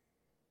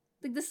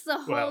 Like, this is a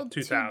whole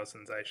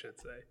 2000s, I should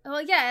say.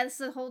 Well, yeah, this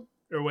is a whole.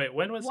 Or wait,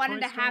 when was one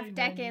and a half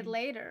decade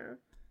later?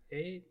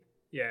 8?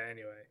 Yeah.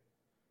 Anyway.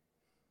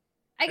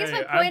 I guess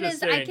my point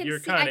is, I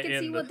can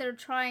see what they're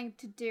trying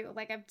to do.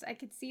 Like, I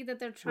could see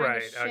that they're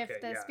trying to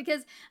shift this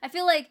because I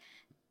feel like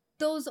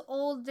those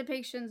old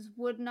depictions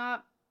would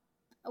not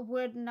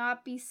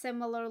be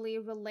similarly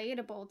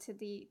relatable to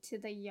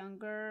the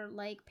younger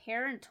like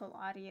parental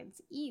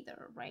audience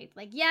either, right?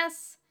 Like,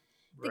 yes,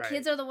 the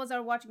kids are the ones that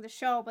are watching the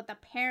show, but the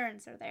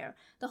parents are there.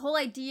 The whole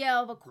idea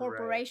of a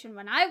corporation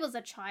when I was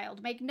a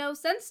child made no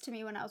sense to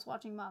me when I was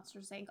watching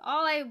Monsters, Inc.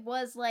 All I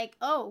was like,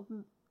 oh,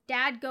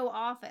 dad go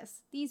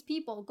office. These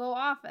people go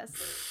office.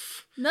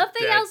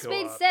 Nothing else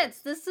made sense.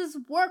 This is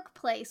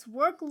workplace.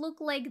 Work look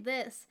like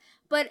this.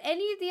 But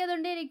any of the other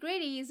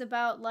nitty-gritties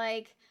about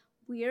like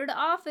weird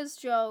office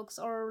jokes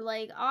or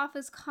like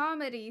office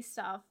comedy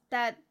stuff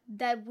that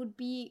was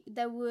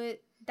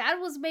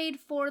made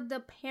for the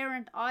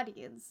parent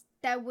audience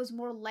that was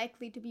more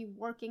likely to be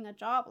working a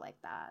job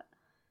like that.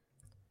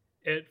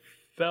 It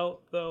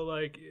felt though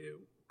like it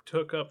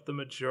took up the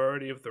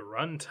majority of the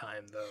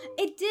runtime though.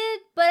 It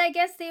did, but I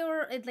guess they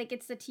were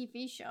it's the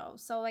TV show,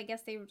 so I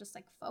guess they were just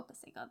like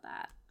focusing on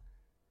that.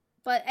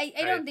 But I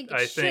don't think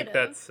it should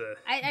have.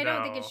 I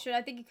don't think it should.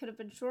 I think it could have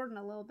been shortened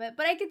a little bit.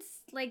 But I could,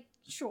 like,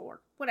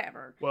 short.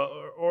 Whatever. Well,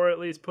 or at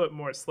least put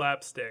more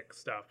slapstick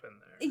stuff in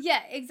there.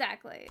 Yeah,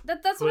 exactly.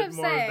 That's what I'm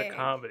saying. Put more of the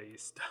comedy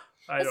stuff.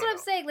 That's what I'm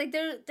saying. Like,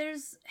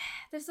 there's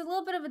a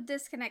little bit of a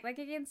disconnect. Like,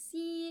 I can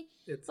see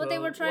what they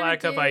were trying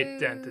to do. Lack of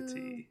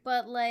identity.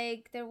 But,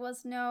 like, there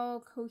was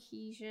no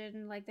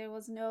cohesion. Like, there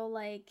was no,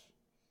 like...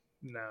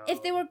 No.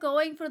 If they were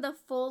going for the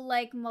full,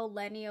 like,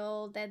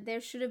 millennial, then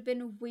there should have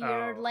been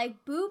weird,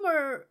 like,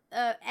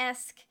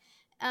 boomer-esque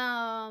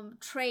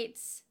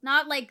traits.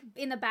 Not, like,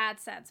 in a bad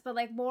sense, but,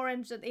 like, more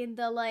in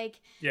the,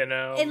 like... You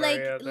know, in, like,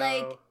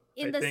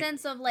 in the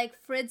sense of, like,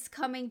 Fritz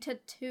coming to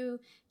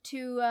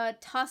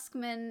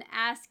Tuskman,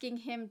 asking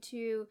him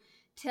to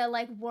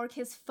like, work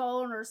his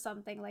phone or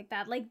something like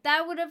that. Like,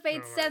 that would have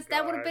made sense.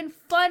 That would have been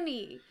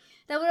funny.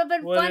 That would have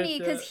been funny,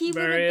 because he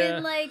would have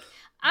been like...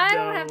 I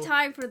don't have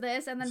time for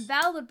this. And then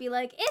Val would be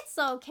like, it's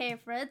okay,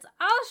 Fritz.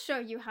 I'll show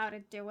you how to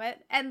do it.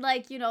 And,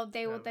 like, you know,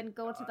 they would then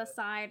go to the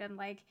side and,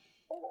 like,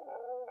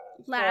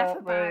 laugh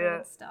about it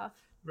and stuff.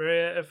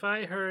 Maria, if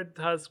I heard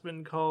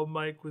Tuskman call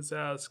Mike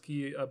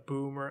Wazowski a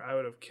boomer, I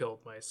would have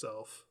killed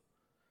myself.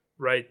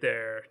 Right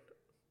there.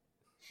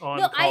 On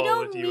call I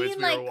don't with you mean, as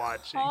we like, were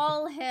watching.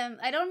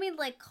 I don't mean,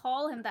 like,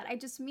 call him that. I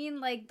just mean,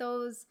 like,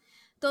 those...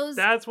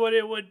 That's what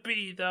it would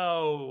be,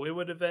 though. It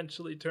would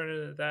eventually turn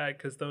into that,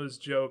 because those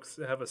jokes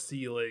have a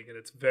ceiling, and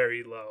it's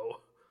very low.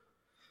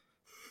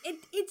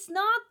 It's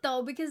not,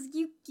 though, because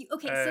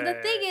okay, so the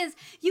thing is,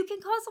 you can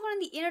call someone on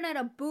the internet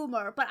a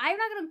boomer, but I'm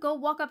not gonna go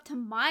walk up to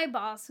my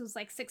boss who's,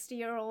 like,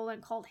 60-year-old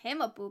and call him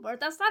a boomer.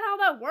 That's not how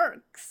that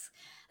works.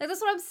 Like,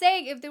 that's what I'm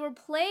saying. If they were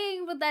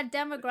playing with that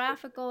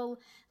demographical,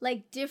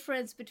 like,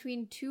 difference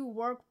between two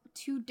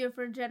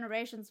different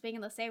generations being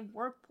in the same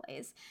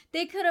workplace,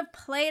 they could have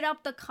played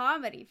up the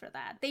comedy for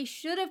that. They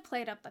should have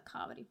played up the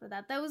comedy for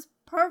that. That was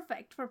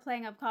perfect for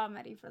playing up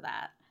comedy for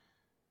that.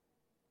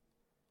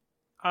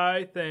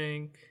 I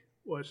think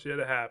what should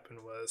have happened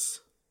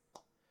was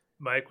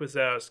Mike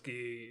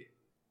Wazowski,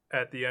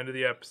 at the end of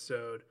the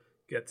episode,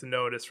 gets a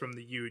notice from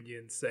the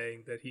union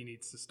saying that he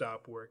needs to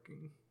stop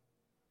working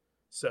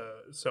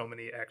so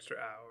many extra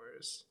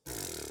hours.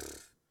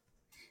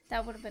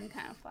 That would have been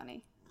kind of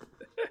funny.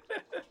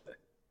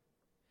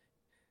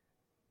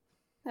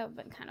 That would have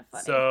been kind of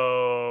funny.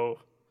 So,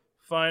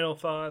 final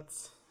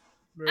thoughts,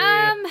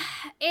 Maria?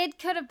 It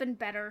could have been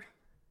better.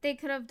 They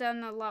could have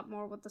done a lot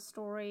more with the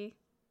story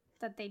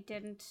that they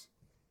didn't.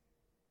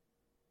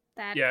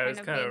 That yeah, it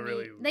was kind of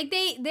really... Like,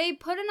 they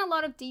put in a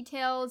lot of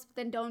details, but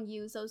then don't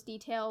use those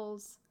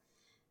details.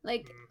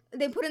 Like,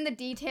 they put in the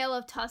detail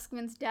of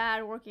Tuskman's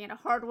dad working at a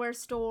hardware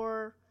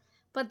store,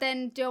 but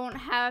then don't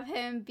have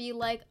him be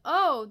like,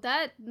 oh,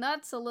 that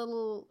nut's a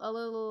little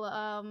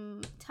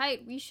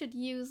tight. We should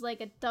use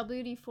like a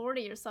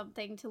WD-40 or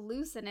something to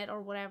loosen it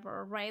or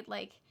whatever, right?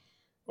 Like,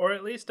 or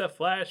at least a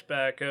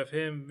flashback of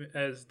him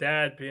as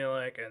dad being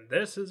like, and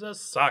this is a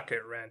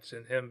socket wrench,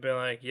 and him being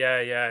like,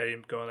 yeah,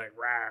 him going like,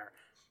 rawr,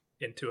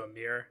 into a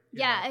mirror.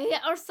 Yeah,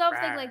 or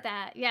something like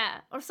that. Yeah,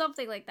 or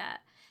something like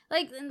that.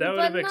 Like, that would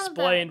have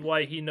explained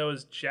why he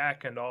knows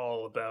jack and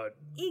all about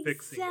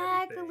fixing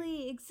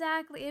everything.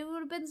 Exactly.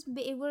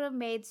 It would have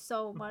made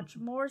so much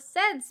more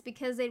sense,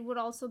 because it would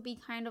also be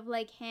kind of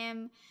like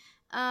him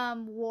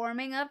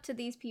warming up to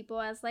these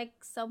people as like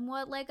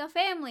somewhat like a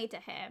family to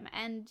him,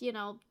 and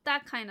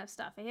that kind of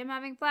stuff, and him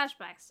having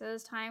flashbacks to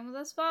his time with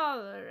his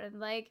father and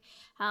like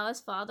how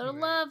his father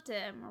loved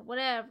him or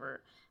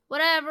whatever, like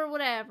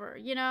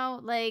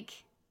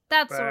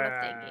that sort of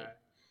thingy.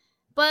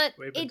 But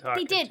they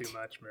didn't. Too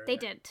much, Maria. They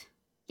didn't.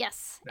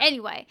 Yes. No.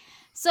 Anyway,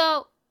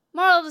 so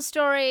moral of the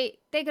story: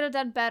 they could have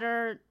done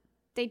better.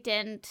 They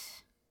didn't.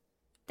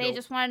 They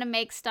just wanted to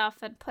make stuff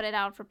and put it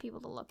out for people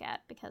to look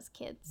at because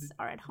kids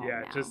are at home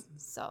now.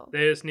 So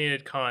they just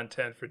needed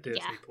content for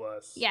Disney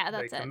Plus. Yeah,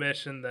 that's it. They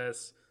commissioned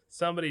this.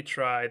 Somebody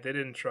tried. They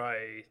didn't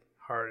try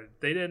hard.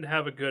 They didn't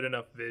have a good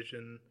enough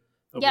vision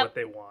of what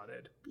they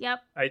wanted. Yep.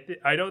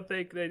 I don't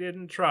think they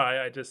didn't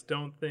try. I just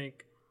don't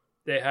think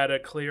they had a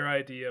clear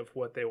idea of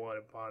what they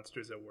wanted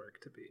Monsters at Work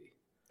to be.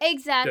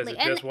 Exactly. Does it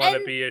just want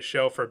to be a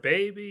show for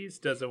babies?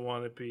 Does it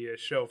want to be a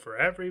show for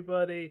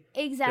everybody?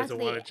 Exactly. Does it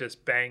want to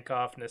just bank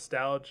off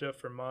nostalgia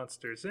for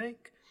Monsters, Inc.?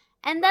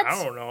 And that's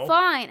I don't know.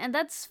 fine. And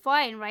that's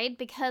fine, right?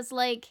 Because,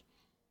 like,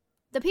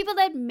 the people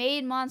that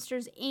made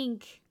Monsters,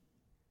 Inc.,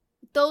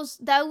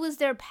 that was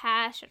their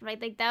passion, right?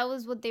 Like, that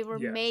was what they were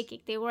making.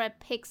 They were at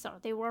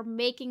Pixar. They were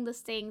making this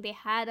thing. They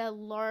had a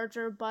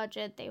larger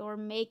budget. They were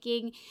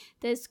making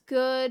this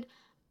good,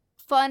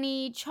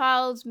 funny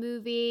child's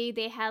movie.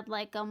 They had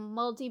like a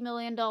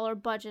multi-million-dollar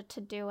budget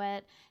to do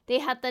it. They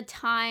had the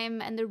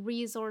time and the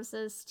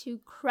resources to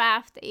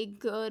craft a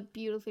good,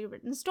 beautifully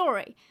written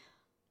story.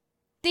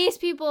 These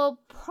people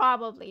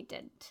probably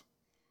didn't.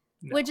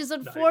 Which is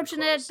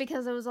unfortunate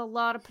because there was a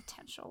lot of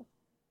potential.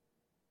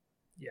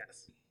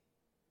 Yes.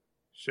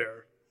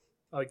 Sure.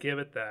 I'll give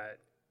it that.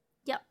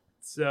 Yep.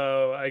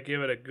 So I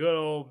give it a good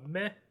old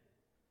meh.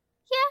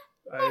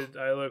 Yeah.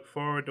 I look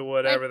forward to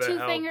whatever like the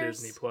hell fingers.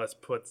 Disney Plus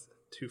puts.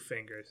 2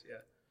 fingers, yeah.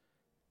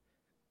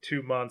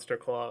 2 monster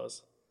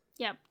claws.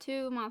 Yep,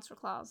 2 monster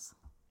claws.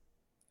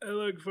 I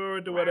look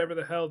forward to whatever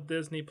the hell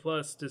Disney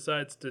Plus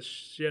decides to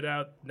shit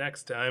out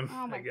next time.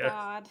 Oh my I guess.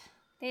 god.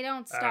 They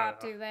don't stop,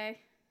 do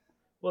they?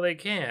 Well, they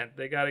can't.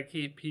 They gotta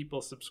keep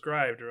people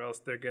subscribed, or else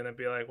they're gonna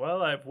be like,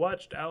 well, I've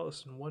watched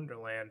Alice in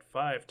Wonderland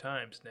 5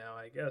 times now.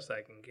 I guess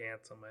I can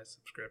cancel my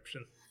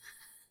subscription.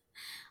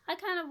 I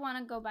kind of want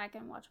to go back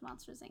and watch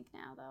Monsters, Inc.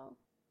 now, though.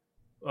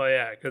 Oh,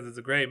 yeah, because it's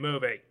a great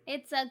movie.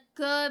 It's a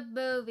good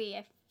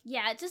movie.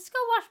 Just go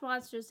watch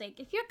Monsters, Inc.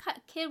 If your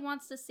kid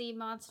wants to see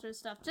monster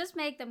stuff, just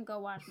make them go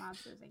watch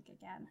Monsters, Inc.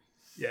 again.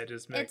 Yeah,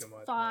 just make them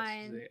watch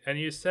fine. Monsters, Inc. And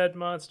you said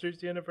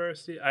Monsters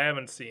University? I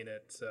haven't seen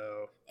it,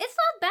 so... It's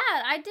not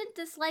bad. I didn't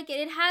dislike it.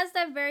 It has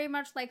that very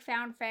much, like,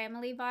 found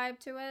family vibe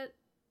to it.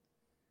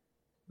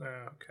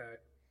 Oh,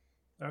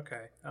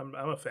 okay. I'm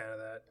a fan of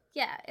that.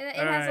 Yeah, it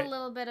has a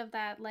little bit of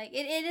that. Like,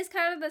 it is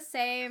kind of the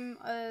same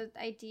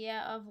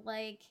idea of,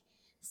 like...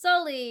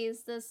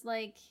 Sully's this,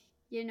 like,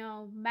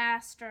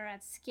 master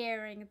at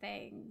scaring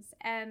things,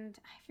 and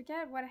I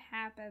forget what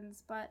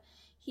happens, but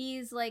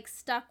he's, like,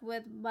 stuck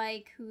with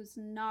Mike, who's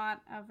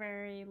not a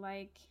very,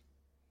 like,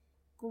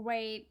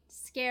 great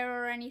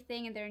scarer or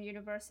anything, and they're in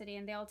university,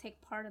 and they all take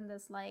part in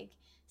this, like,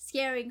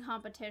 scaring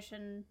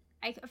competition.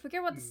 I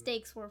forget what the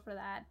stakes were for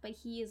that, but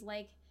he is,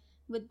 like,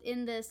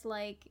 within this,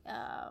 like,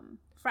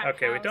 frat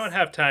okay, house. we don't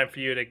have time for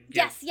you to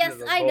get Yes,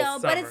 the I know,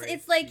 but summary.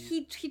 it's like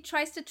he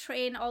tries to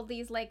train all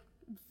these, like,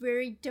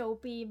 very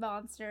dopey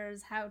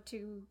monsters how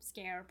to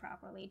scare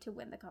properly to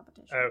win the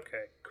competition.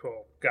 Okay,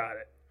 cool. Got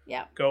it.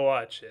 Yeah. Go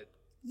watch it.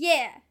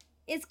 Yeah.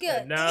 It's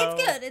good. Now,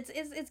 it's good.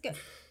 It's good.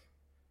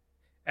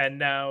 And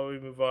now we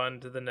move on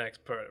to the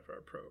next part of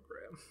our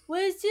program.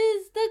 Which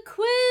is the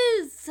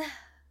quiz.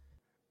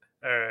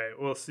 Alright,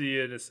 we'll see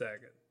you in a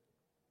second.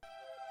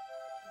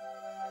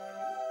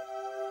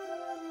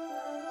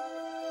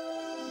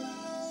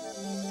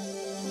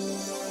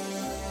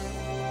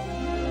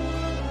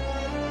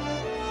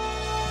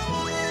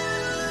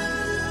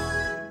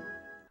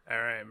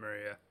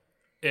 Maria.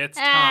 It's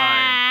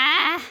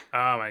time.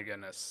 Oh my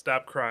goodness.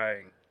 Stop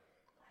crying.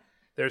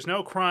 There's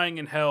no crying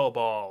in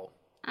Hellball.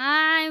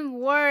 I'm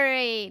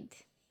worried.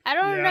 I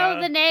don't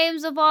know the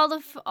names of all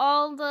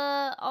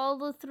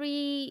the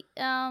 3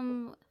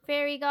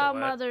 fairy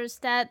godmothers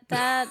that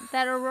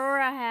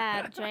Aurora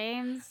had,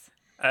 James.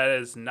 That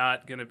is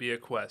not going to be a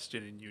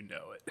question, and you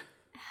know it.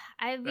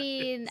 I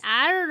mean,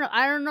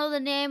 I don't know the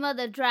name of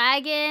the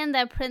dragon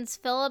that Prince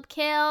Philip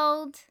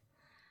killed.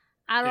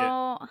 I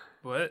don't...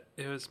 What?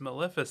 It was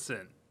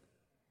Maleficent.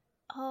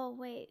 Oh,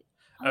 wait.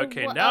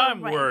 Okay, Oh, now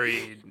I'm right.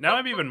 worried. Now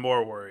I'm even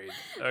more worried.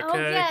 Okay. Oh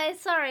yeah,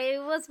 sorry,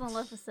 it was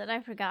Maleficent. I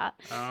forgot.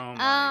 Oh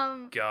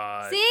my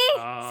god.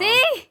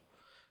 See?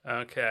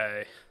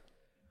 Okay.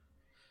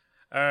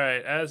 All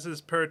right. As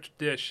is per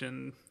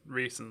tradition,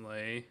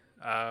 recently,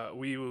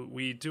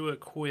 we do a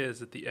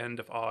quiz at the end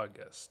of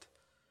August,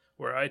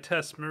 where I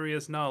test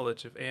Maria's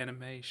knowledge of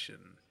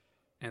animation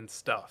and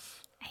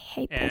stuff, I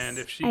hate and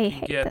this. if she I can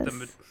hate get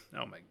this.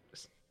 oh my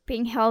goodness.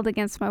 Being held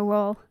against my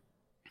will.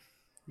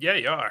 Yeah,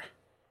 you are.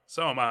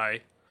 So am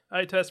I.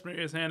 I test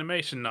Maria's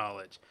animation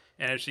knowledge,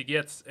 and if she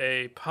gets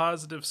a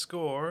positive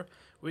score,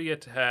 we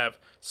get to have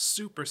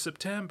Super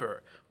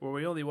September, where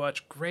we only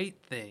watch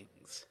great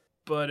things.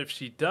 But if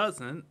she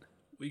doesn't,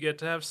 we get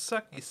to have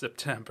Sucky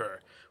September,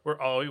 where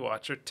all we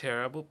watch are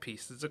terrible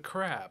pieces of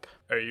crap.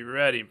 Are you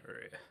ready,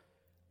 Maria?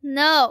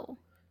 No.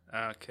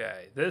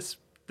 Okay, this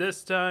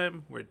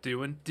time we're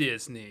doing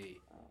Disney.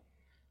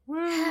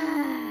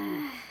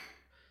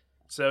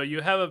 So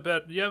you have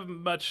a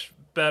much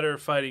better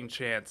fighting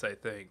chance, I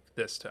think,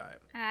 this time.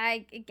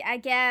 I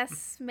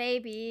guess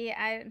maybe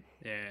I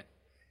Yeah.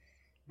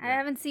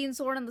 haven't seen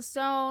Sword in the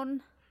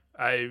Stone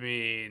I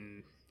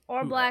mean,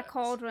 or who Black has?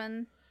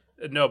 Cauldron.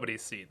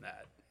 Nobody's seen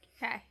that.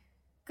 Okay,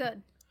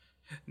 good.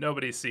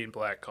 Nobody's seen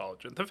Black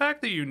Cauldron. The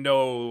fact that you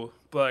know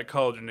Black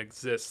Cauldron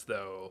exists,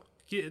 though,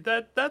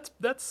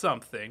 that's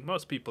something.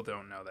 Most people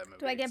don't know that movie.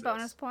 Do I get exists.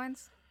 bonus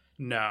points?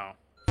 No.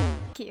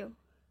 Thank you.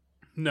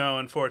 No,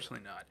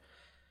 unfortunately not.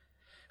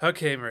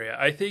 Okay, Maria,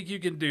 I think you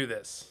can do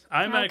this.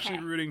 I'm actually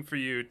Okay. rooting for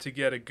you to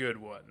get a good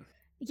one.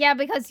 Yeah,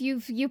 because you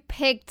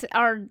picked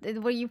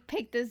you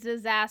picked is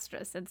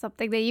disastrous and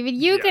something that even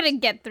you Yes. couldn't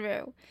get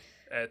through.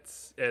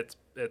 It's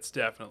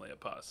definitely a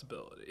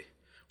possibility.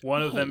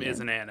 One of them hate is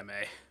you. an anime.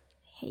 I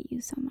hate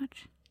you so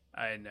much.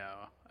 I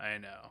know.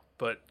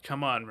 But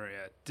come on,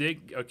 Maria.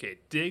 Dig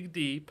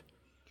deep.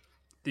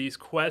 These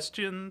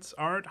questions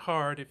aren't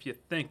hard if you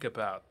think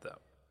about them.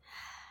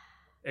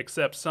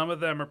 Except some of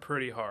them are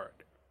pretty hard.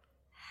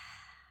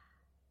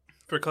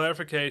 For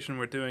clarification,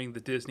 we're doing the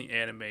Disney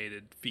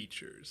animated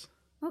features.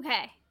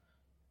 Okay.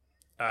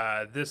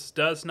 This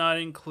does not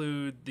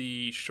include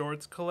the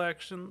shorts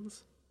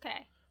collections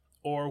Okay.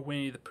 or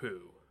Winnie the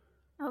Pooh,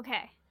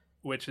 Okay.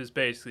 which is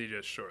basically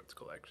just shorts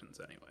collections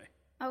anyway.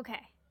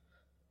 Okay.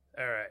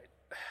 All right.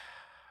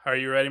 Are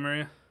you ready,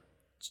 Maria?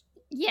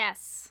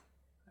 Yes.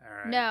 All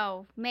right.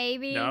 No.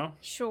 Maybe. No?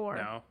 Sure.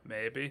 No?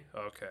 Maybe?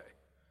 Okay.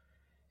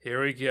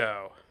 Here we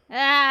go.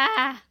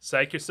 Ah.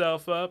 Psych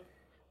yourself up.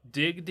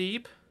 Dig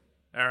deep.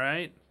 All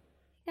right?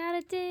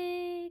 Gotta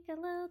dig a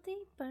little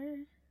deeper.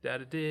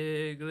 Gotta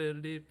dig a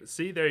little deep.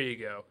 See, there you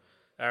go.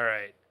 All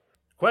right.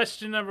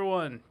 Question number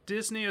 1.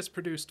 Disney has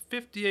produced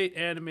 58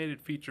 animated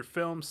feature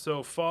films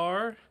so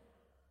far,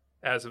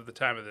 as of the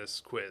time of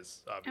this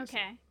quiz, obviously.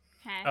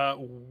 Okay.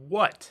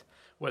 What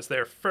was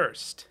their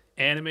first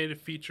animated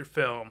feature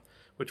film,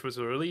 which was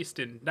released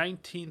in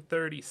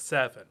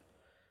 1937?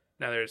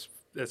 Now, this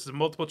is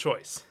multiple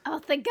choice. Oh,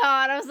 thank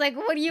God. I was like,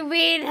 what do you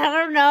mean? I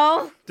don't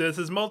know. This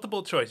is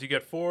multiple choice. You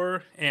get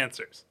 4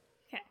 answers.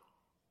 Okay.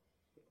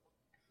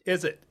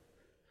 Is it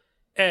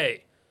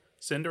A,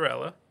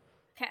 Cinderella,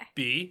 Okay.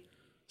 B,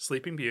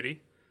 Sleeping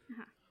Beauty,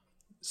 Uh-huh.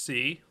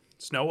 C,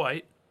 Snow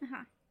White,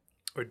 Uh-huh.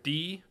 or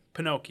D,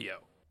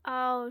 Pinocchio?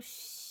 Oh,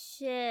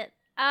 shit.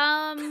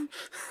 Come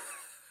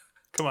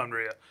on,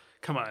 Maria.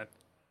 Come on.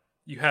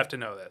 You have to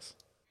know this.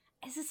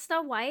 Is it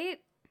Snow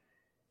White?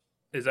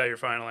 Is that your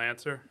final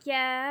answer?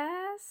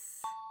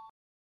 Yes.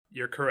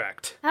 You're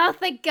correct. Oh,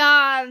 thank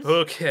God.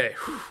 Okay,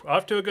 whew,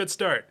 off to a good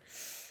start.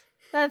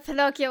 That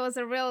Pinocchio was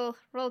a real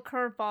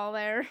curveball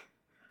there.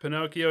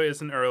 Pinocchio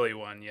is an early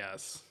one,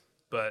 yes.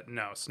 But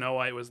no, Snow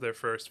White was their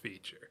first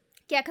feature.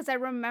 Yeah, because I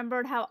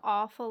remembered how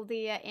awful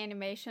the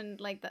animation,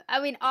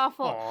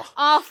 awful, Aw.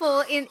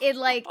 awful in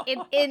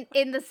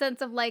the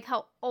sense of like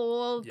how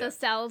old Yeah. the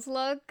cells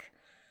look.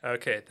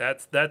 Okay,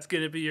 that's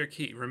gonna be your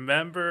key.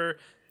 Remember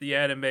the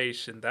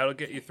animation. That'll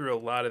get you through a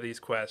lot of these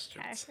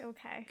questions.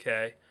 Okay.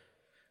 Okay?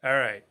 All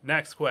right,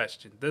 next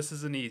question. This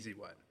is an easy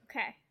one,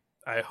 Okay.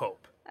 I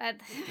hope. Uh,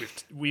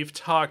 We've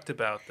talked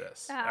about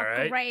this, all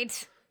right?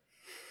 Great.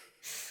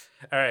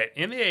 All right,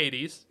 in the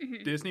 80s,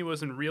 Disney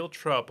was in real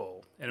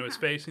trouble and it was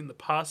facing the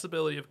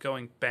possibility of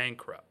going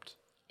bankrupt.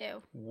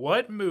 Ew.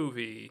 What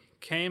movie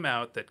came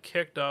out that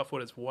kicked off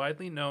what is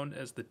widely known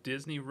as the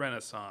Disney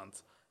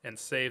Renaissance and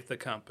saved the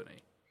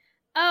company?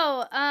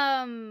 Oh,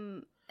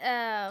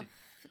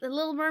 The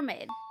Little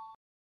Mermaid.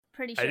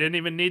 Pretty sure. I didn't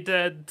even need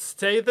to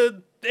say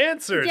the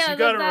answers. Yeah, You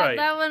got it right.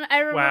 That one, I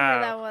remember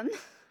Wow. that one.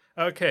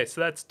 Okay, so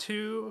that's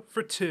 2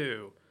 for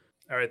 2.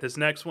 All right, this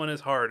next one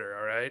is harder,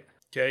 all right?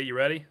 Okay, you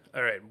ready?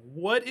 All right,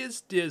 what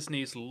is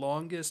Disney's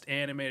longest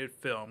animated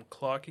film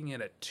clocking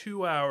in at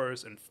 2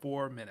 hours and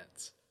 4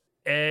 minutes?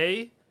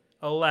 A,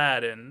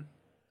 Aladdin,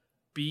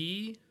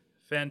 B,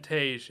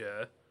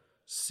 Fantasia,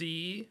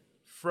 C,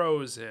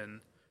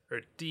 Frozen,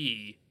 or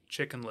D,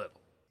 Chicken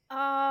Little?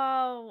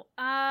 Oh,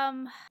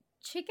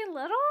 Chicken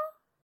Little?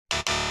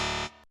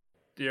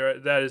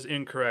 That is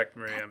incorrect,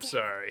 Maria. I'm damn.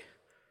 sorry.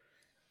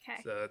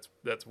 Okay. So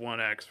that's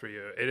 1X for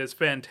you. It is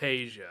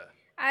Fantasia.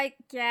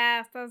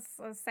 That's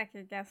a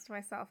second guess to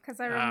myself because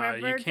I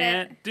remembered you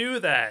can't do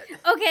that.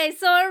 Okay,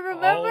 so I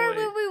remember Always.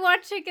 when we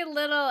watched Chicken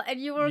Little and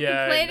you were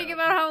complaining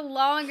about how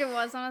long it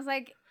was, and I was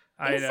like,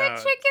 "Is it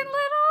Chicken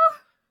Little?"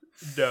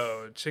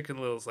 No, Chicken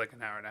Little's like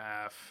an hour and a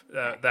half.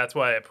 That's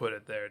why I put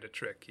it there to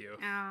trick you.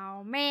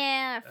 Oh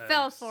man, I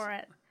fell for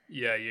it.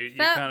 Yeah, you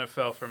kind of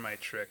fell for my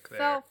trick there.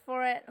 Fell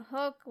for it,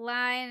 hook,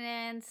 line,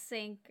 and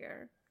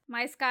sinker.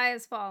 My sky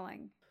is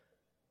falling.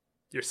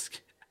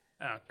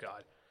 Oh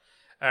God.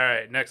 All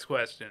right, next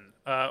question.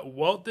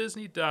 Walt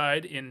Disney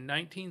died in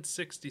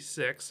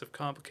 1966 of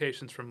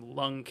complications from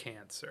lung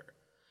cancer.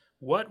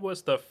 What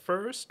was the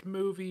first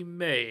movie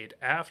made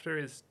after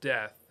his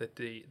death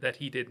that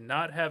he did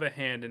not have a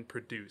hand in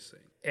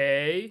producing?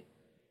 A,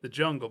 The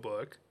Jungle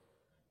Book.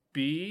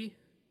 B,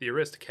 The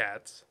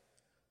Aristocats.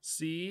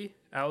 C,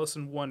 Alice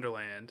in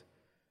Wonderland.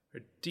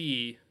 Or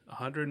D,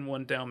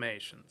 101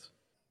 Dalmatians.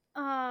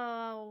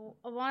 Oh,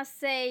 I want to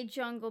say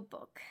Jungle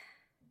Book.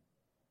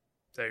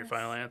 Is that your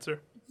final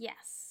answer?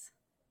 Yes.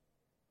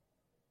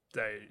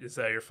 Is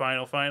that your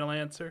final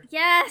answer?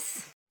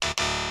 Yes.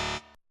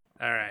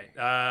 All right.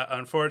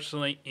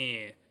 Unfortunately,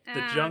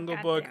 The Jungle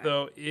Book,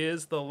 though,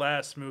 is the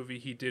last movie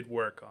he did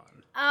work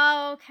on.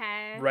 Oh,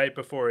 okay. Right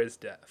before his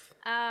death.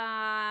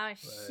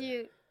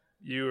 Shoot.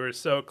 You were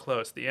so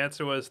close. The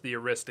answer was The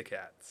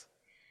Aristocats.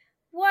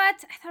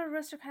 What? I thought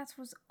Aristocats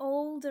was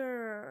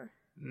older.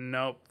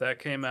 Nope. That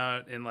came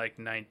out in like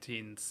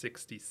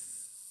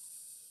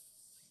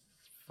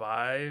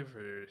 1965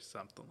 or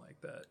something like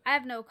that. I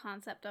have no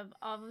concept of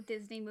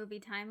Disney movie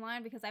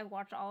timeline because I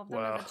watched all of them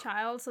as a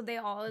child, so they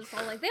all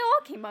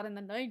came out in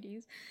the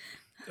 90s.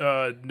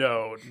 No.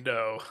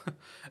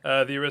 The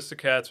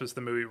Aristocats was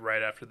the movie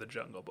right after The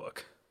Jungle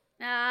Book.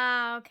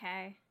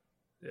 Okay.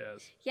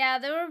 Yes. Yeah,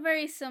 they were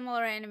very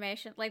similar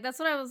animation. Like, that's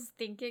what I was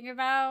thinking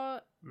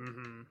about.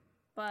 Mm-hmm.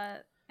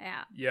 But,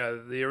 yeah. Yeah,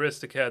 The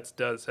Aristocats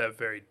does have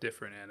very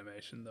different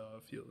animation, though,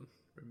 if you'll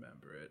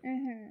remember it.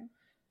 Mm-hmm.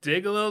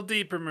 Dig a little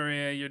deeper,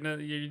 Maria. You God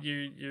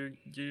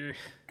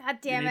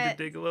damn you need it. to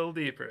dig a little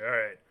deeper. All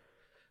right.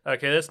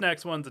 Okay, this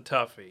next one's a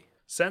toughie.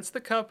 Since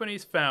the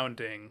company's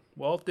founding,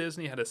 Walt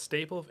Disney had a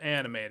staple of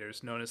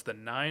animators known as the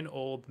 9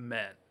 Old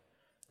Men.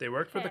 They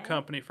worked for the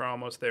company for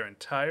almost their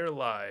entire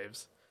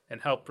lives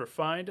and helped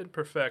refine and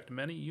perfect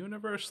many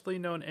universally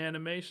known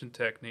animation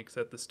techniques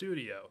at the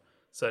studio,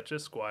 such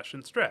as squash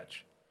and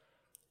stretch.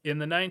 In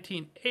the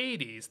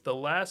 1980s, the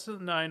last of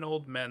the 9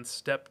 Old Men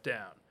stepped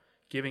down,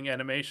 giving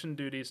animation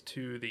duties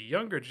to the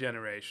younger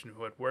generation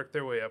who had worked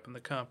their way up in the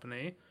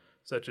company,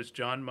 such as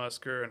John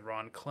Musker and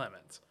Ron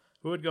Clements,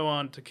 who would go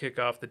on to kick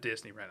off the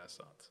Disney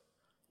Renaissance.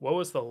 What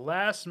was the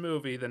last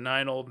movie the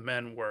 9 Old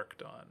Men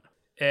worked on?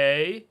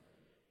 A,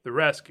 The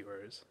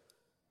Rescuers.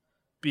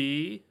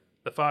 B,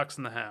 The Fox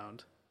and the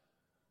Hound.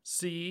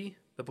 C,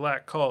 The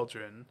Black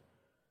Cauldron.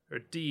 Or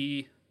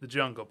D, The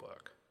Jungle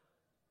Book.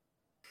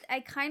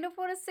 I kind of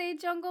want to say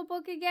Jungle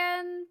Book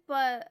again,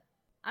 but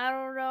I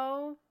don't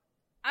know.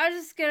 I'm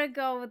just gonna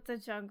go with The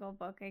Jungle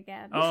Book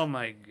again. Oh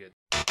my god.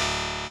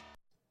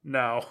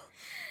 No,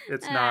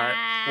 it's not.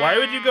 Why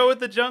would you go with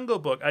The Jungle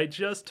Book? I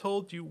just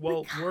told you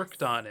Walt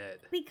worked on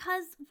it.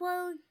 Because,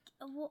 well,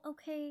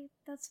 okay,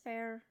 that's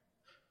fair.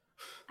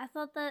 I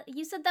thought that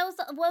you said that was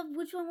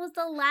which one was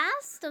the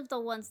last of the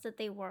ones that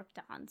they worked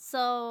on?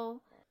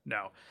 So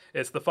no,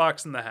 it's The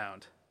Fox and the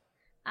Hound.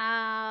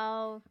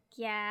 Oh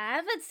yeah, I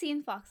haven't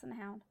seen Fox and the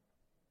Hound.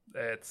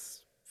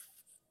 It's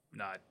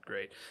not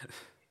great.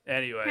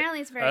 Anyway,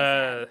 apparently it's very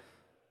sad.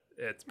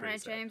 It's pretty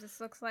sad. James,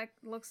 this looks like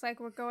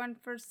we're going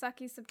for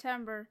sucky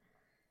September.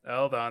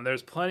 Hold on,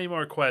 there's plenty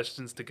more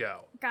questions to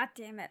go. God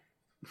damn it!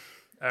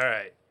 All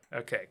right,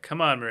 okay,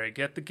 come on, Marie,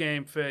 get the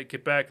game fit.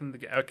 Get back in the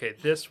game. Okay,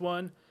 this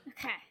one.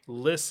 Okay.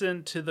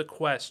 Listen to the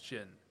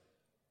question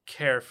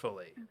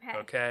carefully.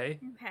 Okay.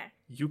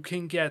 You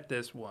can get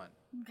this one.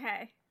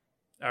 Okay.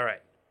 All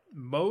right.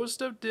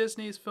 Most of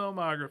Disney's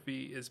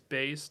filmography is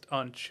based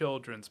on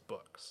children's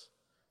books.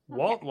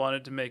 Walt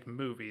wanted to make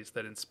movies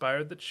that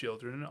inspired the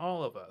children in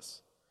all of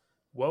us.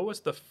 What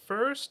was the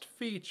first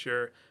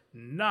feature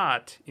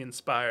not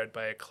inspired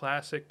by a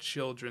classic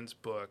children's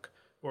book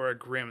or a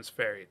Grimm's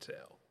fairy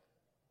tale?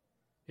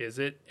 Is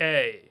it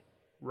A,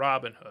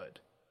 Robin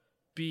Hood,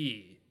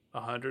 B,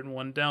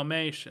 101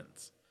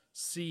 Dalmatians,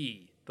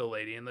 C, The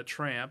Lady and the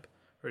Tramp,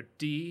 or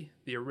D,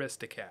 The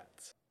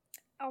Aristocats?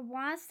 I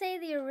want to say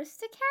The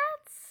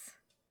Aristocats? Is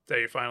that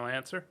your final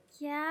answer?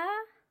 Yeah.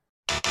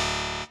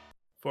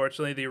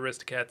 Fortunately, The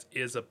Aristocats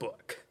is a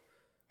book.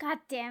 God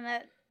damn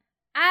it.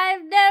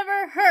 I've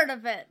never heard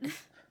of it.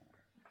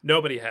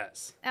 Nobody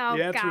has. Oh,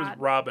 the answer God. is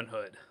Robin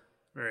Hood,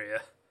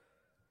 Maria.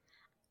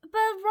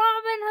 But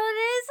Robin Hood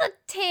is a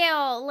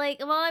tale. Like,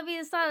 well, I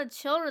mean, it's not a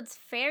children's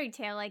fairy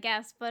tale, I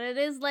guess, but it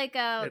is like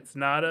a... It's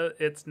not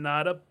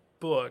a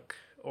book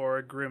or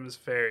a Grimm's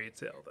fairy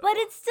tale, though. But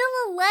it's still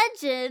a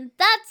legend.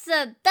 That's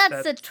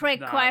a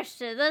trick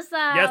question. That's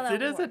not Yes, how that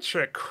it is works. a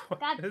trick.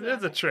 It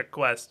is a trick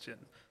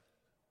question.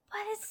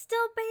 But it's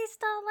still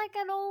based on like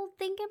an old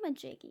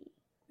thingamajiggy.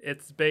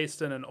 It's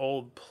based on an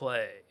old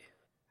play.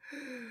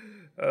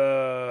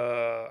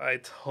 I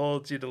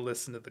told you to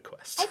listen to the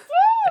question.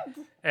 I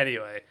did.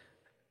 Anyway,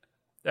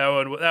 that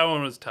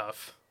one was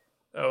tough.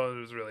 That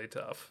one was really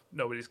tough.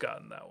 Nobody's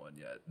gotten that one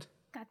yet.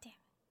 God damn it.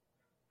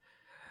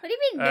 What do you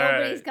mean All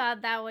nobody's right.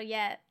 got that one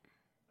yet?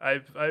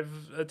 I've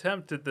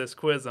attempted this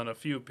quiz on a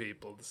few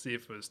people to see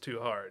if it was too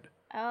hard.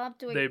 Oh, I'm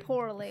doing They-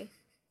 poorly.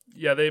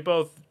 Yeah, they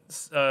both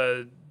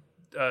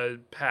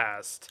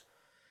passed.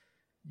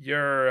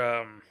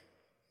 You're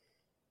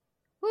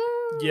Woo!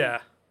 yeah.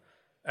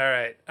 All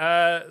right.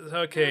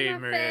 Okay, I'm a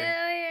Maria.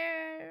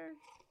 failure.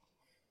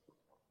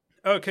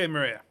 Okay,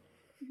 Maria.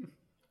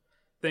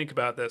 Think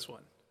about this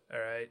one. All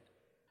right.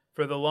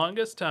 For the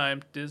longest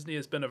time, Disney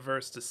has been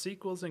averse to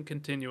sequels and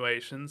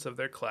continuations of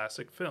their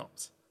classic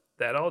films.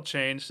 That all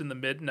changed in the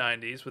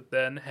mid-90s with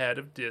then head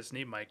of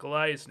Disney, Michael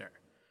Eisner.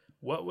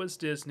 What was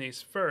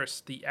Disney's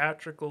first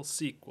theatrical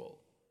sequel?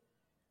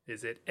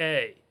 Is it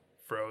A,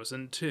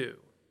 Frozen 2,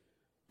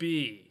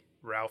 B,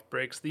 Ralph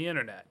Breaks the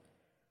Internet,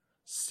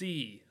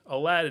 C,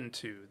 Aladdin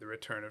 2, The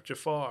Return of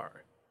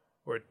Jafar,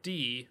 or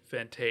D,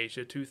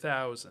 Fantasia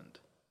 2000?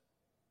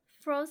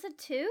 Frozen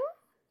 2?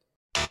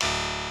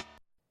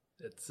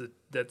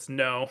 That's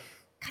no.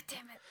 God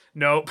damn it.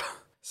 Nope.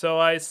 So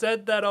I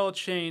said that all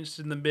changed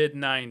in the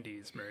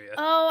mid-90s, Maria.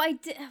 Oh, I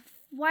did.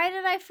 Why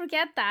did I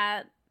forget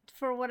that?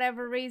 For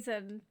whatever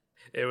reason.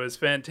 It was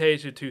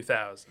Fantasia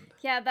 2000.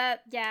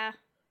 Yeah.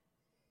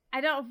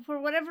 I don't, for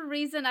whatever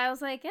reason, I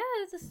was like, yeah,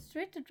 it's a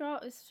straight to draw,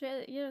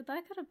 straight,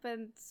 that could have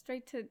been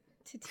straight to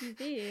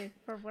TV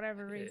for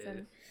whatever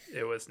reason.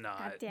 It was not.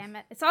 God damn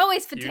it. It's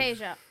always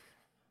Fantasia.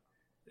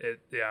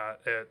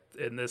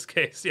 In this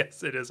case,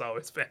 yes, it is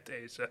always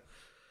Fantasia.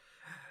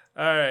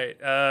 All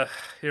right,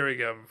 here we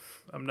go.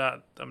 I'm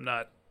not.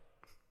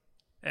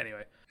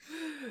 Anyway,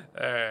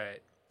 all right.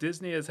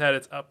 Disney has had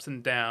its ups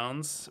and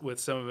downs with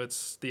some of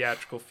its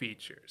theatrical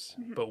features,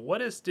 but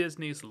what is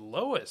Disney's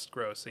lowest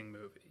grossing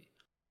movie?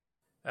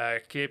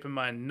 Keep in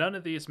mind, none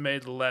of these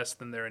made less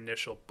than their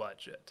initial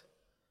budget.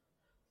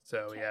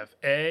 So we have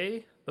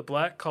A, The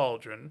Black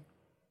Cauldron,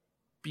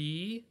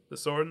 B, The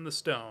Sword and the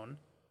Stone,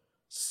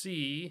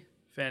 C,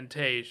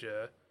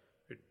 Fantasia,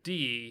 or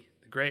D,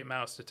 The Great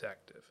Mouse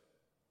Detective.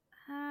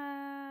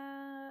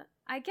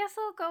 I guess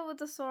I'll go with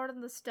The Sword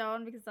and the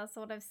Stone because that's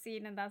what I've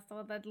seen and that's the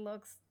one that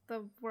looks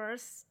the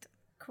worst,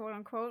 quote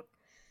unquote.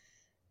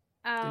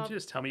 Didn't you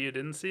just tell me you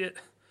didn't see it?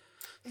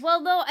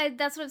 Well, no,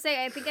 that's what I'm saying.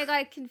 I think I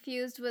got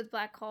confused with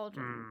Black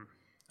Cauldron.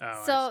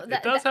 Oh, So I see.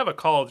 It does have a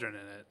cauldron in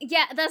it.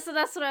 Yeah, that's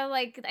what I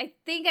like. I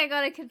think I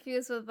got it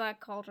confused with Black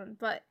Cauldron,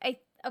 but I'm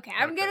Okay.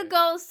 gonna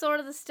go Sword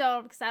of the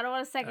Stone because I don't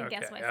want to second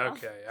guess myself.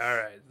 Okay, all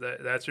right.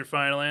 That's your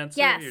final answer?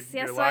 Yes,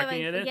 You're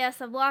locking it in? Yes,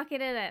 I'm locking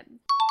it in.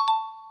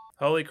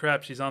 Holy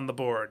crap, she's on the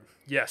board.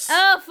 Yes.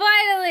 Oh,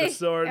 finally! The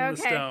Sword and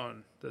the Okay.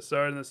 Stone. The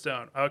Sword and the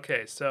Stone.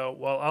 Okay, so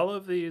while all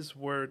of these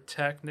were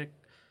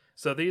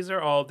so these are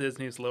all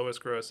Disney's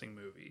lowest grossing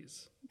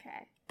movies.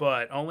 Okay.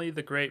 But only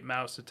The Great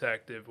Mouse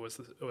Detective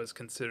was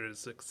considered a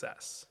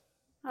success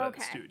by the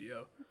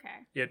studio.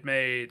 Okay. It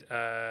made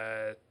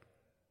 $50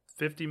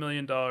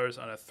 million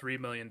on a $3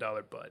 million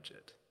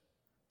budget.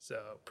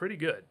 So pretty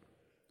good.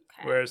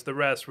 Okay. Whereas the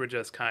rest were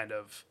just kind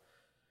of...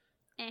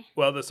 Eh.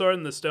 Well, The Sword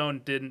and the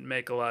Stone didn't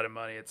make a lot of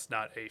money. It's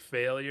not a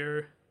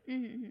failure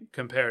Mm-hmm.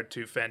 compared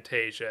to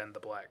Fantasia and The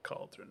Black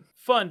Cauldron.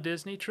 Fun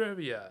Disney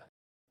trivia.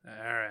 All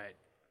right.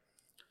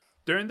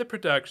 During the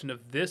production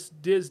of this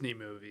Disney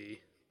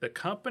movie, the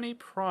company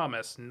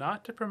promised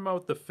not to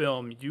promote the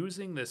film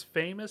using this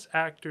famous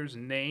actor's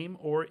name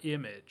or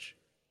image.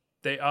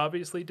 They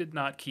obviously did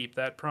not keep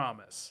that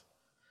promise.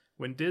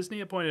 When Disney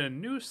appointed a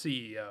new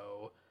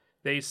CEO,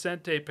 they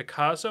sent a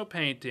Picasso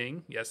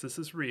painting, yes, this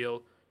is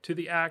real, to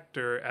the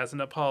actor as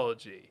an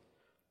apology,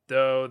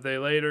 though they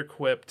later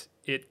quipped,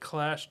 it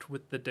clashed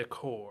with the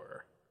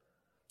decor.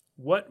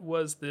 What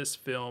was this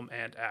film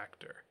and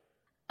actor?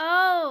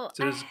 Oh,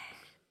 So there's-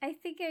 I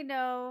think I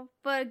know,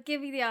 but give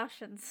me the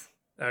options.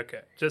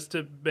 Okay, just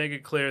to make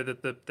it clear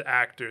that the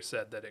actor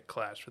said that it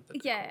clashed with the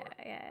decor.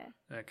 Yeah.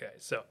 Okay,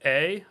 so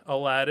A,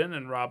 Aladdin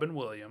and Robin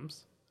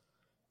Williams.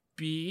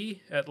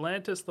 B,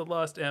 Atlantis the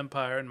Lost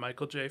Empire and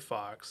Michael J.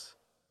 Fox.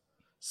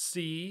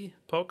 C,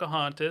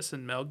 Pocahontas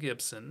and Mel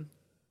Gibson.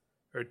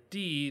 Or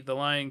D, The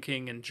Lion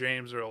King and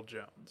James Earl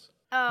Jones.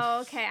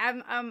 Oh, okay.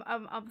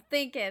 I'm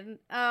thinking.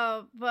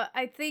 But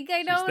I think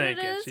I know She's what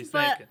thinking, it is. she's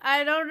but thinking.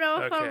 I don't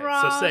know if I'm Okay,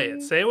 wrong. so say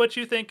it. Say what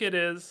you think it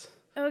is.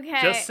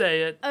 Okay. Just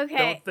say it. Okay.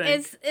 Don't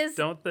think. It's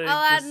Don't think.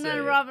 Aladdin just say and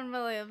it. Robin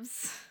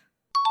Williams.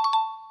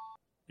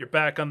 You're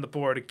back on the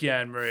board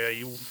again, Maria.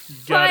 You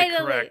got it Finally.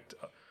 correct.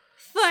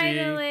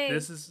 Finally. See,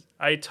 this is.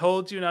 I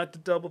told you not to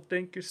double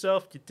think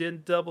yourself. You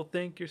didn't double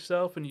think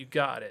yourself, and you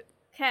got it.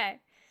 Okay.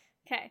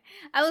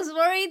 I was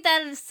worried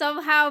that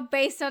somehow,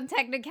 based on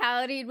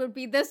technicality, it would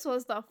be this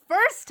was the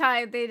first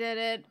time they did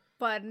it,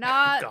 but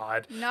not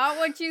God. not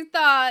what you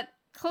thought.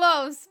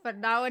 Close, but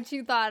not what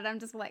you thought. I'm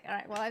just like, all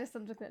right, well, I'm just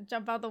gonna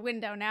jump out the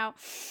window now.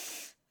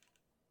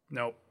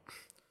 Nope.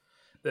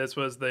 This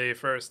was the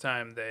first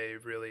time they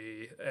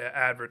really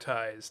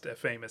advertised a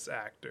famous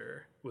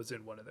actor was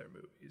in one of their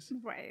movies.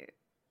 Right.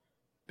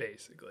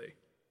 basically.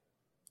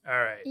 All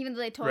right. Even though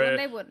they told him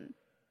they wouldn't.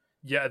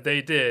 Yeah,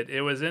 they did.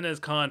 It was in his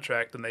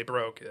contract and they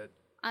broke it.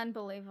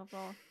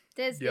 Unbelievable.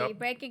 Disney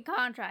breaking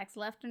contracts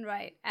left and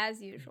right,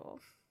 as usual.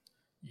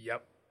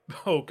 Yep.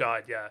 Oh,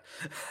 God, yeah.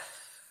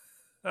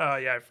 Oh,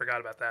 yeah, I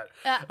forgot about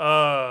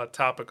that.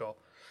 Topical.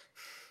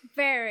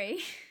 Very.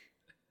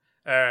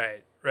 All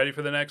right, ready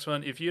for the next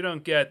one? If you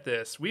don't get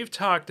this, we've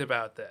talked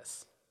about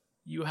this.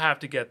 You have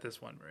to get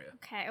this one, Maria.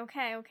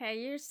 Okay.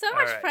 You're so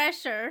much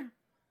pressure.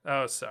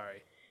 Oh,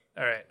 sorry.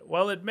 All right.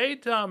 While it may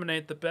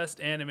dominate the Best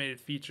Animated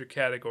Feature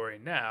category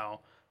now,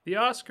 the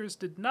Oscars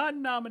did not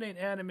nominate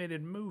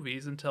animated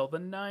movies until the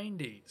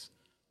 90s.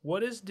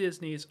 What is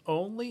Disney's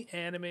only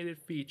animated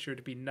feature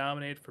to be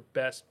nominated for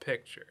Best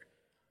Picture?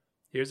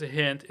 Here's a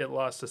hint. It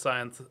lost to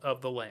Silence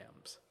of the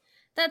Lambs.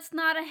 That's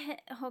not a hint.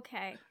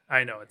 Okay.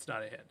 I know, it's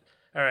not a hint.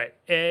 All right.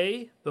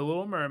 A, The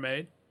Little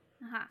Mermaid.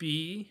 Uh-huh.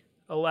 B,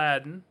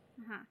 Aladdin.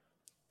 Uh-huh.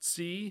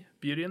 C,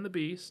 Beauty and the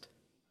Beast.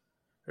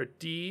 Or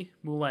D,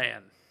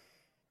 Mulan.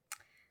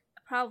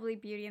 Probably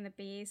Beauty and the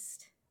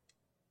Beast.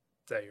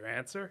 Is that your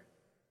answer?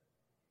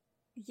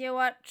 You know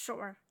what?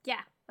 Sure.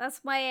 Yeah,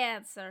 that's my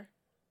answer.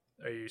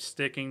 Are you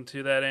sticking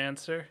to that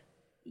answer?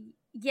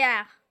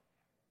 Yeah.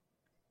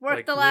 Worked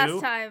Like the glue?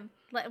 last time.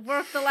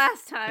 Worked the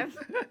last time.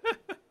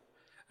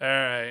 All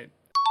right.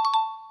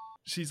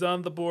 She's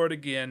on the board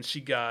again.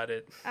 She got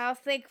it. I'll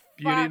think.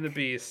 Beauty and the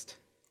Beast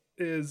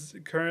is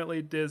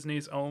currently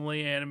Disney's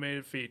only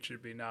animated feature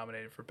to be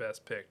nominated for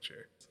Best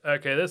Picture.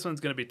 Okay, this one's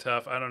going to be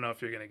tough. I don't know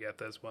if you're going to get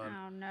this one.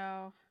 Oh,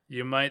 no.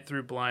 You might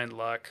through blind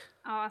luck.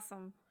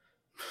 Awesome.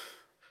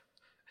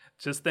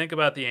 Just think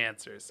about the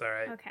answers, all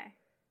right? Okay.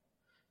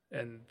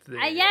 And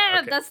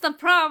okay. That's the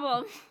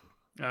problem.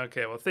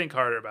 Okay, well, think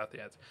harder about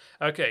the answer.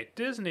 Okay,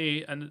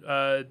 Disney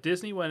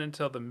went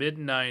until the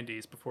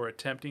mid-90s before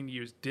attempting to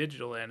use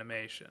digital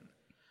animation.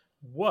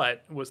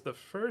 What was the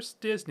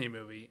first Disney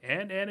movie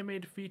and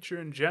animated feature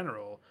in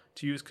general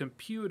to use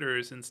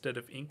computers instead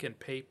of ink and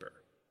paper?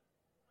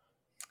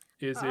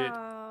 Is it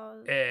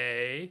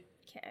A,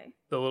 Okay.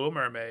 The Little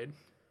Mermaid,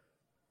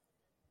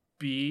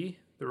 B,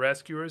 The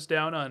Rescuers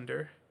Down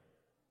Under,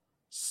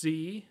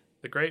 C,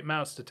 The Great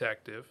Mouse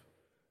Detective,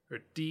 or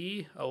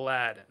D,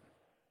 Aladdin?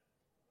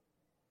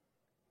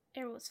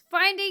 It was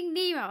Finding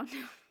Nemo.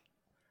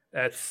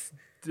 That's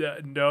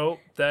no,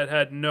 that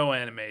had no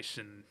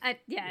animation. I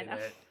know.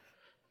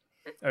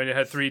 I mean, it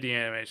had 3D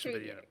animation, 3D.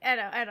 but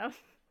yeah. I know.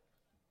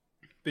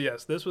 But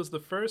yes, this was the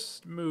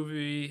first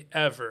movie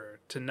ever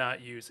to not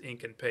use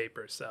ink and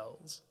paper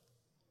cells.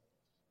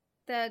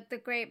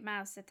 The Great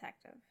Mouse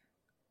Detective.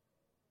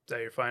 Is that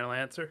your final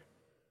answer?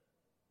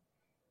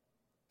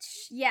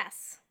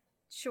 Yes.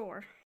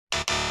 Sure.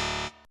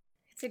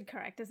 It's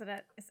incorrect, isn't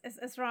it?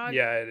 It's wrong?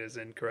 Yeah, it is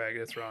incorrect.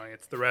 It's wrong.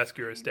 It's The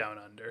Rescuers Down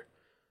Under.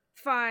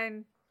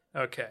 Fine.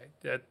 Okay.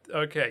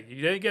 Okay.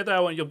 You didn't get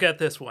that one. You'll get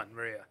this one,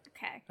 Maria.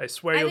 Okay. I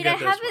swear you'll get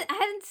this one. I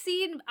haven't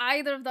seen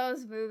either of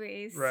those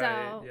movies, Right,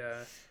 so...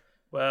 yeah.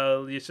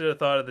 Well, you should have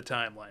thought of the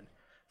timeline.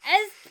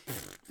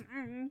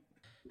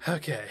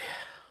 Okay.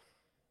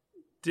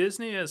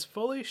 Disney has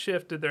fully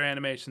shifted their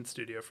animation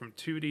studio from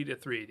 2D to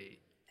 3D.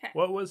 Okay.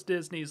 What was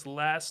Disney's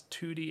last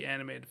 2D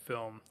animated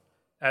film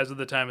as of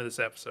the time of this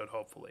episode,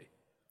 hopefully?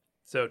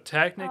 So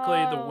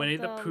technically the Winnie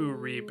the Pooh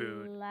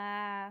reboot. The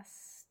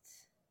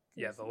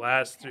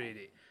last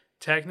 3D.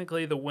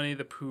 Technically the Winnie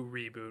the Pooh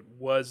reboot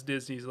was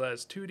Disney's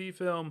last 2D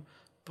film,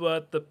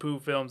 but the Pooh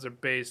films are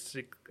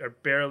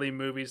barely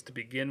movies to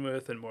begin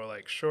with and more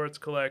like shorts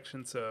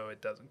collection, so it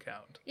doesn't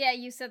count. Yeah,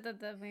 you said that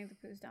the Winnie the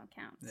Poohs don't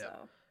count, Yeah.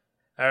 so...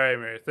 All right,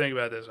 Mary, think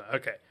about this one.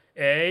 Okay.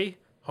 A,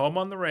 Home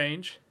on the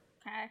Range.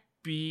 Okay.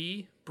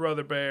 B,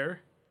 Brother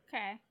Bear.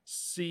 Okay.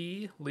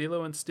 C,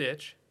 Lilo and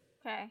Stitch.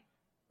 Okay.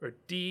 Or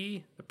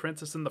D, The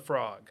Princess and the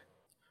Frog.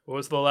 What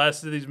was the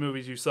last of these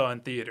movies you saw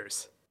in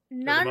theaters?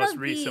 None most of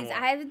recent these.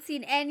 one. I haven't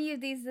seen any of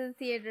these in the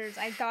theaters.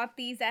 I got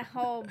these at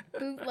home,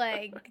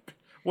 bootleg.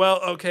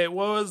 Well, okay,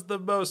 what was the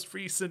most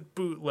recent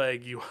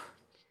bootleg you...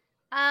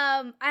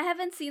 I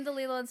haven't seen the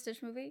Lilo and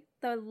Stitch movie.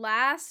 The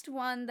last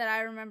one that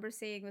I remember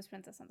seeing was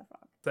Princess and the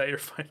Frog. Is that your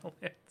final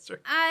answer?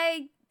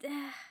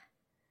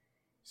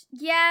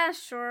 Yeah,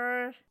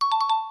 sure.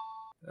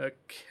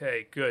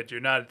 Okay, good. You're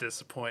not a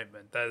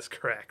disappointment. That is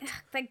correct.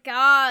 Thank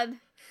God.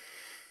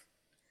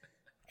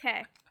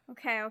 Okay.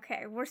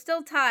 We're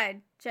still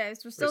tied,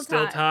 James. We're still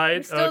tied.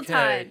 We're still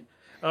tied.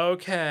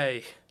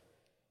 Okay.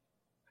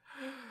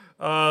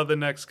 Oh, the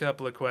next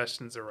couple of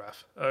questions are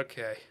rough.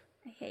 Okay.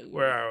 I hate you.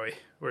 Where are we?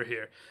 We're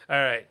here.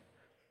 All right.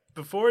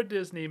 Before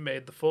Disney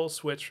made the full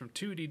switch from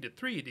 2D to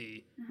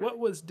 3D, what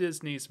was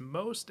Disney's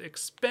most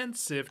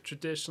expensive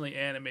traditionally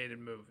animated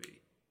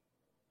movie?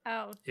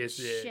 Oh,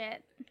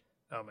 shit.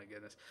 Oh, my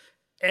goodness.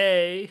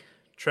 A,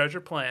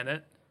 Treasure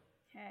Planet.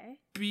 Okay.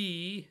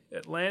 B,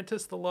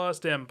 Atlantis the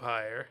Lost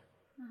Empire.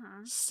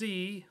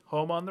 C,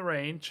 Home on the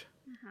Range.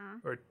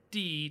 Or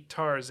D,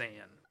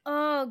 Tarzan.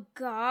 Oh,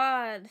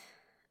 God.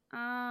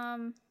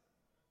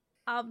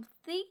 I'm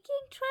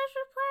thinking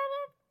Treasure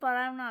Planet, but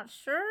I'm not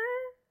sure.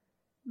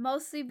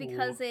 Mostly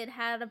because it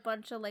had a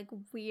bunch of, like,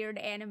 weird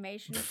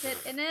animation shit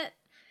in it.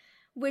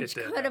 which It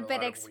did could have have a been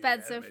lot of weird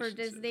expensive for animation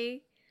scenes.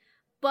 Disney.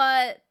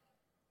 But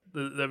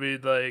I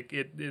mean, like,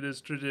 it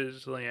is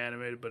traditionally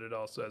animated, but it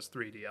also has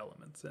 3D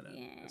elements in it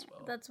yeah, as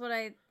well. that's what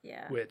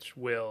yeah.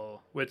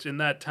 Which in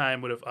that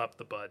time would have upped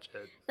the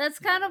budget. That's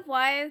kind of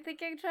why I'm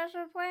thinking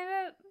Treasure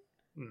Planet.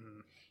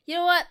 Mm-hmm. You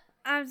know what?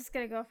 I'm just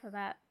gonna go for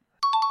that.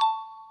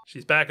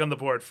 She's back on the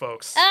board,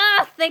 folks.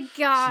 Ah, thank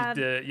God.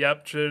 She did.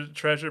 Yep,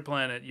 Treasure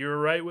Planet. You were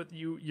right with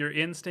you. Your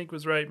instinct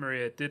was right,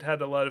 Maria. It did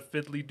have a lot of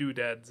fiddly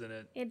doodads in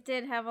it. It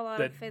did have a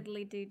lot of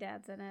fiddly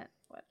doodads in it.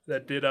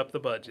 That did up the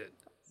budget.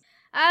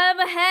 I'm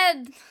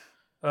ahead.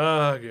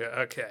 Oh,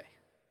 yeah.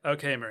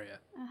 Okay, Maria.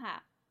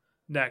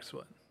 Next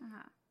one.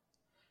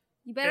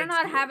 You better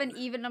not have an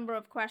even number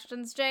of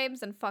questions,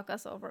 James, and fuck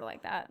us over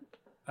like that.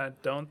 I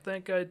don't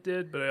think I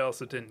did, but I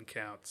also didn't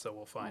count, so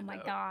we'll find out. Oh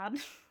my God.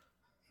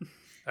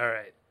 All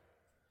right.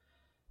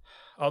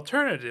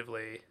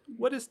 Alternatively,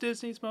 what is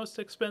Disney's most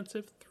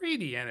expensive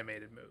 3D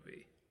animated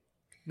movie?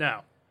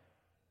 Now,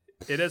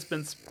 it has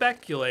been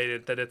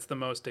speculated that it's the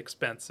most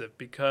expensive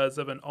because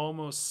of an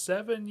almost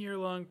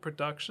 7-year-long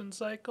production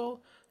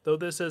cycle, though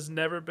this has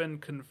never been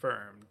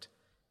confirmed.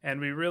 And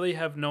we really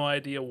have no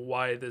idea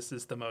why this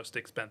is the most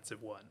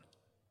expensive one.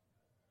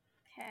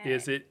 Okay.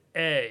 Is it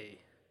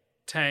A,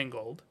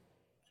 Tangled,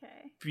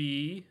 Okay.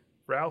 B,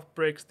 Ralph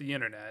Breaks the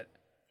Internet,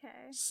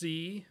 Okay.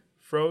 C,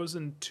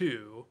 Frozen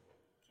 2,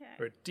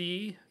 Okay. or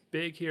D,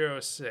 Big Hero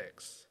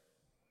 6?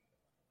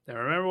 Now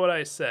remember what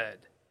I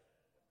said.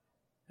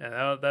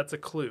 And that's a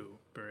clue,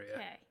 Maria.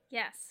 Okay.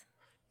 Yes.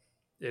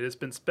 It has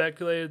been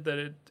speculated that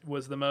it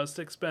was the most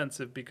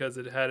expensive because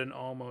it had an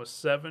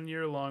almost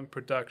 7-year-long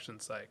production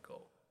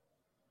cycle,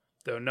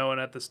 though no one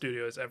at the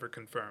studio has ever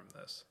confirmed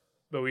this.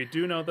 But we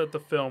do know that the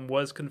film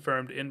was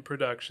confirmed in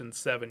production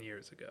 7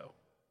 years ago,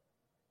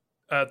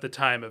 at the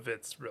time of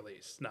its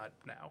release, not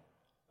now,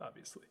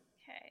 obviously.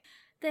 Okay.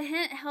 The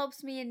hint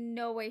helps me in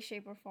no way,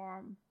 shape, or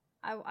form.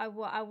 I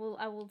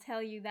will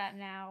tell you that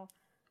now.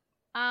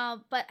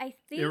 But I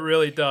think It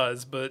really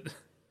does, but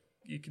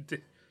you can do.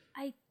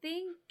 I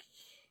think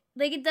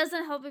like it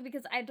doesn't help me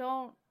because I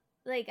don't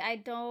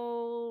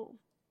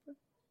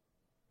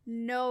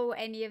know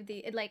any of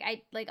the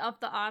of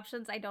the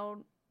options. I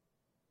don't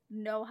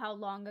know how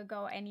long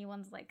ago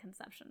anyone's like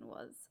conception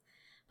was,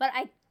 but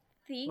I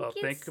think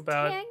it's think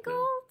about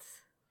Tangled.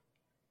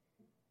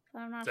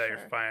 I'm not Is that sure.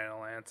 your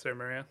final answer,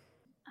 Maria?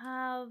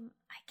 I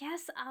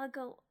guess I'll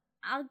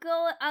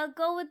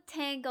go with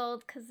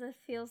Tangled because it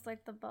feels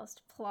like the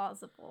most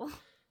plausible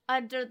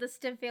under the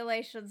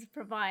stipulations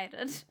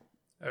provided.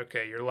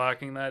 Okay, you're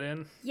locking that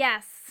in?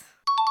 Yes.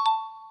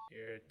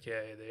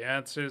 Okay, the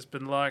answer's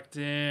been locked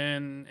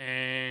in,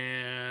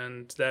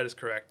 and that is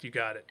correct. You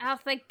got it. Oh,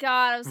 thank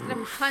God. I was going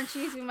to punch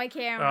you through my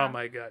camera. Oh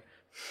my God.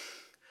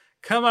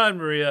 Come on,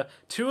 Maria.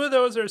 2 of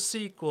those are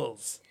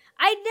sequels.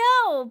 I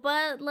know,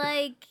 but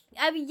like,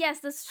 I mean, yes,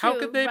 that's true. How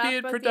could they be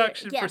in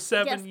production for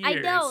 7 years? I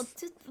know,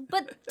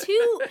 but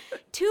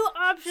two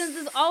options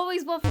is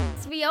always what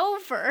fucks me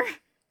over.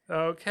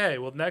 Okay,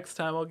 well, next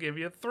time I'll give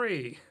you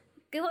 3.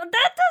 That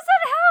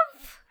doesn't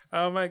help.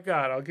 Oh my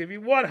God, I'll give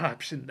you 1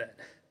 option then.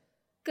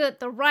 Good,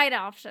 the right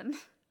option.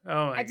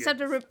 Oh my God. I just have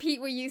to repeat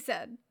what you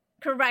said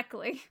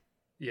correctly.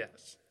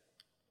 Yes.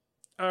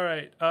 All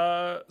right.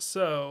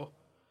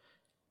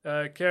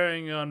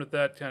 Carrying on with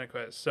that kind of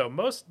question. So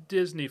most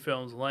Disney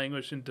films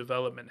languish in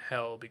development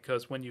hell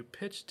because when you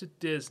pitch to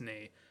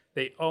Disney,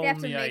 they own They have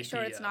to the make idea.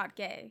 sure it's not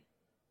gay.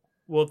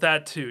 Well,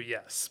 that too,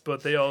 yes.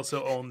 But they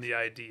also own the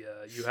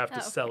idea. You have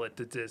to sell it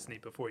to Disney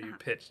before you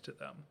pitch to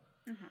them.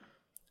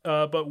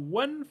 But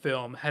one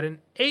film had an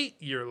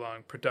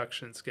 8-year-long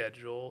production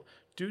schedule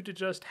due to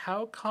just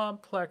how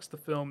complex the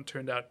film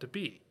turned out to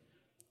be.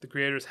 The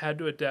creators had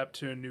to adapt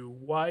to a new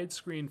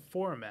widescreen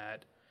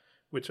format,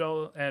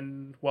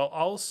 while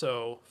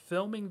also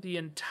filming the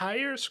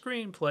entire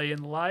screenplay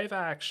in live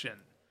action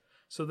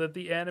so that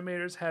the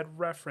animators had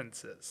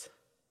references.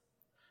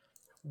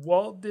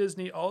 Walt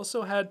Disney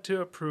also had to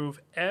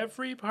approve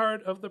every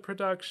part of the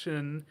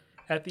production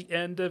at the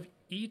end of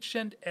each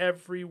and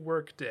every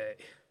workday.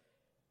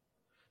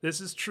 This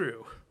is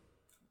true.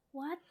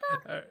 What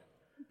the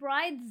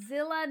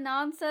Bridezilla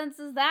nonsense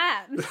is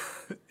that?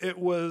 It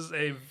was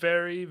a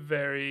very,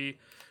 very,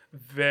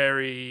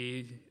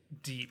 very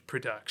deep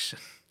production.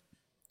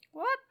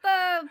 What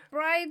the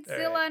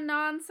Bridezilla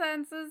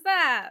nonsense is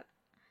that?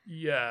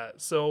 Yeah,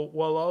 so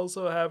while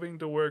also having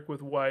to work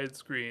with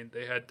widescreen,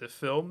 they had to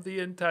film the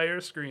entire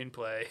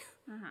screenplay.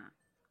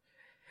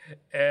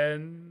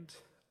 And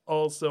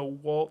also,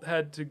 Walt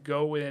had to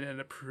go in and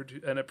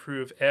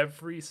approve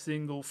every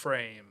single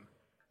frame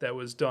that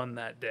was done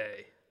that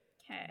day.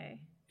 Okay.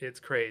 It's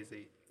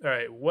crazy. All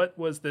right, what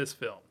was this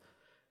film?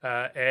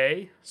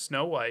 A,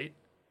 Snow White.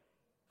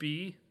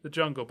 B, The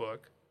Jungle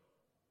Book.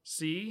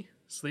 C,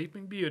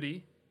 Sleeping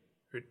Beauty.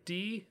 Or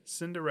D,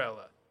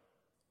 Cinderella.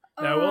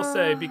 Now, I will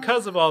say,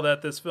 because of all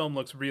that, this film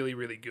looks really,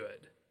 really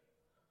good.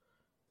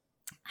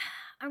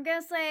 I'm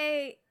gonna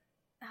say...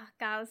 Oh,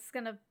 God, this is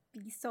gonna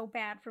be so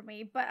bad for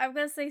me, but I'm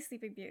gonna say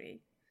Sleeping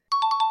Beauty.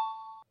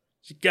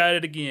 She got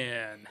it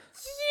again.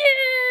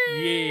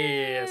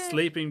 Yeah,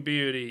 Sleeping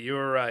Beauty. You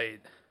were right.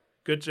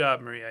 Good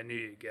job, Marie. I knew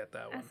you'd get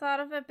that I one. thought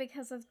of it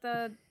because of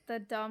the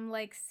dumb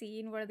like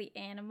scene where the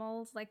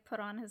animals like put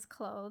on his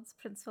clothes,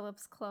 Prince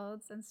Philip's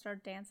clothes, and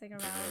start dancing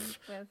around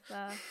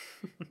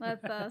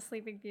with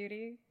Sleeping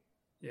Beauty.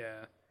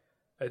 Yeah.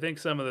 I think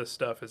some of this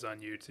stuff is on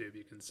YouTube.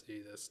 You can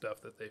see the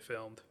stuff that they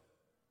filmed.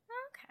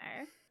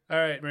 Okay. All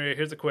right, Maria,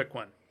 here's a quick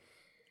one.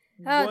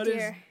 Oh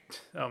dear.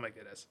 Oh my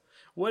goodness.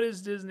 What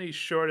is Disney's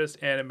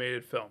shortest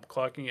animated film,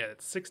 clocking in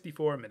at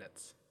 64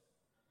 minutes?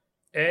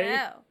 A.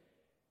 Oh.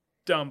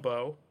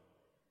 Dumbo.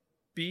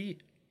 B.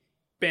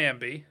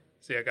 Bambi.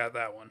 See, I got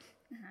that one.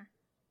 Uh-huh.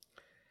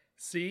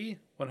 C.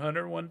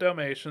 101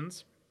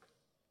 Dalmatians.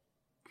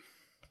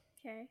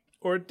 Okay.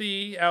 Or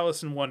D.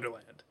 Alice in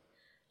Wonderland.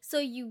 So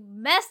you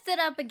messed it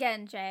up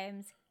again,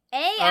 James.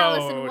 A.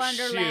 Alice in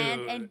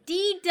Wonderland shoot. and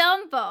D.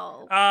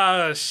 Dumbo.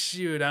 Oh,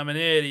 shoot, I'm an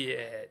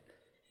idiot.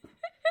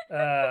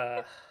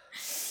 Well,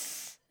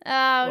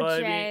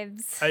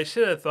 James. I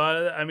should have thought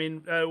of that. I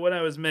mean, when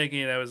I was making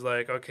it, I was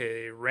like,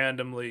 okay,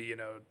 randomly,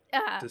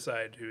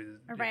 decide who.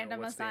 A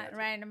random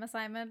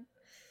assignment.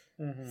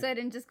 Mm-hmm. So I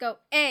didn't just go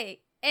A.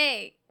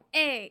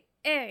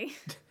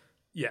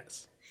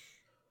 Yes.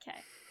 Okay.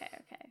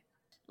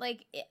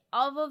 Like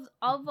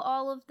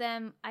all of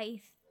them,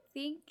 I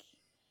think,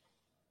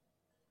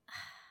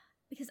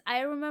 because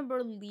I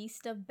remember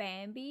least of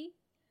Bambi.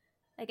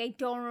 Like I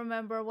don't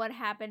remember what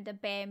happened to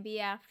Bambi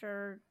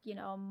after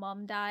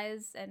Mom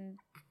dies and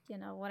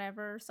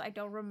whatever. So I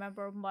don't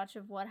remember much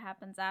of what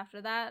happens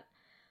after that.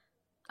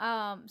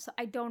 So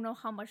I don't know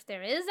how much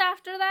there is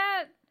after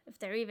that. If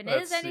there even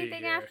is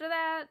anything after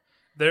that.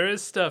 There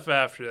is stuff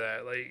after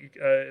that. Like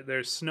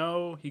there's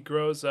Snow. He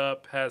grows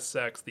up, has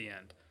sex. The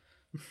end.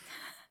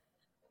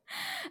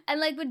 And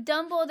like with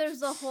Dumbo, there's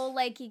the whole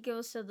like he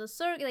goes to the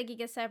circus, like he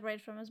gets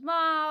separated from his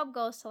mom,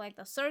 goes to like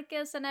the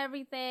circus and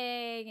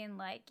everything, and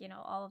like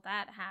all of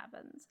that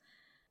happens.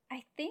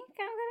 I think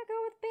I'm gonna go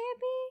with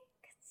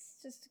Bambi. It's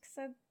just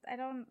because I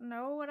don't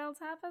know what else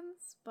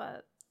happens,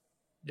 but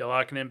You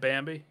locking in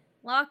Bambi?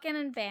 Locking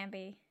in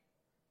Bambi.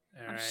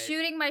 I'm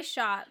shooting my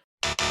shot.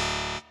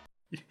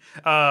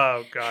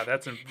 Oh god,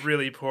 that's in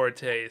really poor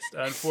taste.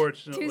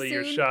 Unfortunately,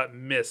 your soon? shot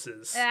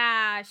misses.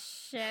 Ah,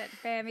 shit.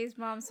 Bambi's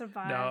mom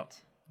survived. No,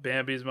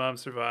 Bambi's mom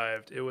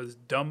survived. It was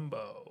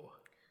Dumbo.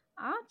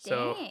 Oh,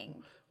 So,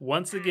 dang.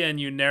 once again,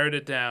 you narrowed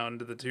it down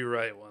to the two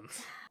right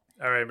ones.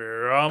 All right,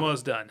 we're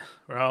almost done.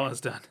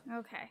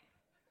 Okay.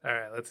 All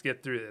right, let's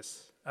get through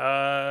this.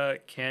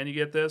 Can you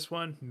get this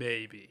one?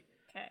 Maybe.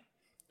 Okay.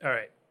 All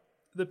right.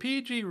 The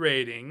PG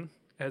rating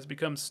has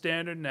become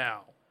standard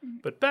now.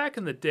 But back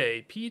in the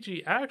day,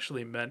 PG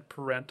actually meant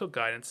parental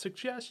guidance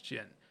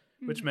suggestion,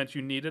 which meant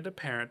you needed a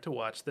parent to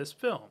watch this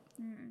film.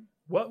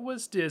 What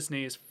was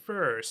Disney's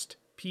first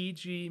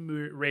PG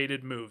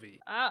rated movie?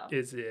 Oh.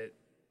 Is it?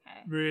 Okay.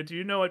 Maria, do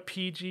you know what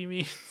PG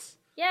means?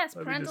 Yes,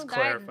 Let me parental just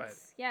clarify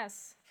guidance.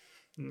 Yes.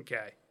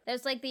 Okay.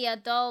 There's like the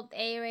adult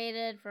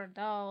A-rated for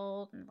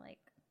adult, and like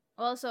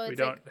also We it's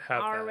don't like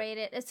have that.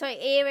 R-rated. Sorry,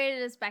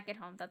 A-rated is Back at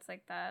Home. That's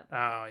like the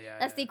Oh, yeah.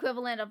 that's the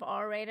equivalent of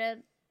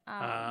R-rated.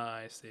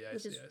 I see.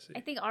 I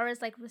think R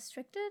is like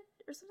restricted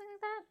or something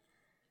like that.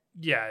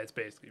 Yeah, it's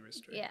basically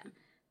restricted. Yeah.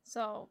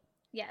 So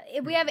yeah,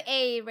 we have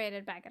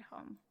A-rated Back at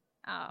Home.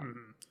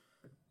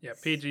 Yeah,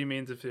 PG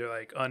means if you're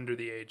like under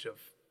the age of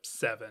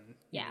 7,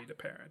 you Yeah. need a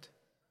parent.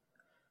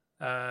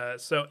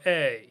 So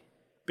A,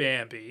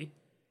 Bambi.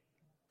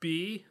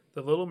 B,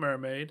 The Little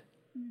Mermaid.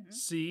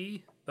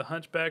 C, The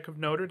Hunchback of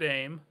Notre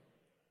Dame.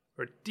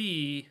 Or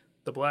D,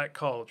 The Black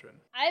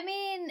Cauldron. I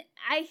mean,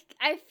 I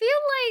feel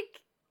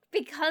like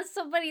because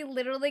somebody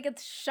literally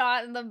gets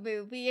shot in the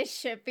movie, it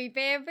should be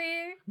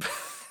Bambi.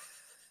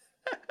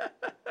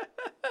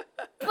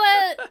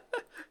 But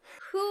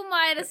who am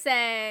I to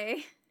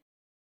say?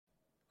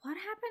 What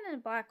happened in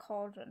Black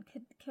Cauldron?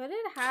 Could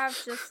it have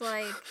just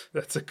like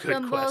That's a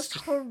good the question. most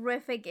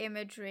horrific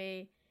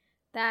imagery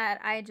that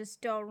I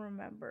just don't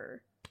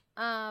remember?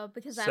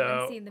 Because I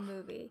haven't seen the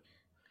movie.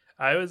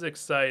 I was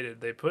excited.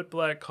 They put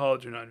Black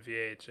Cauldron on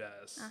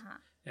VHS. Uh-huh.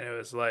 And it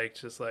was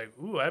just like,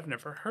 ooh, I've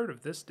never heard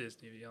of this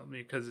Disney film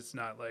because it's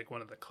not like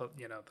one of the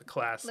the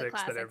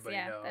classics that everybody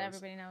knows. That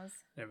everybody knows.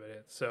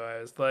 So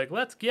I was like,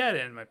 let's get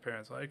it. And my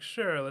parents were like,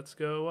 sure, let's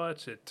go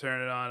watch it.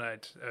 Turn it on. I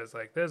was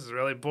like, this is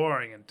really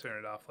boring, and turn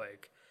it off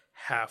like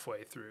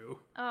halfway through.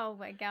 Oh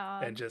my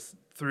god. And just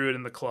threw it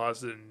in the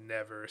closet and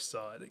never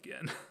saw it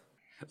again.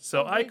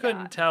 So Oh my I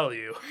couldn't God. tell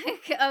you.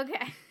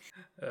 Okay.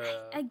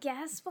 I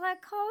guess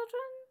Black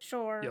Cauldron?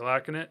 Sure. You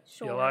locking it?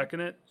 Sure. You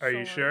locking it? Are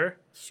you sure?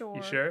 Sure.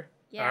 You sure?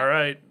 Yeah. All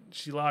right.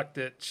 She locked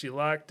it.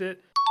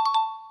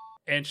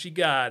 And she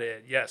got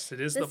it. Yes, it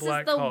is the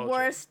Black Cauldron. This is the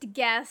worst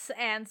guess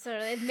answer.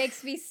 It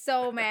makes me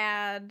so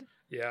mad.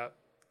 Yeah.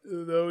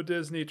 Though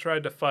Disney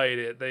tried to fight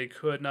it, they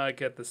could not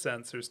get the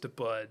censors to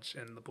budge,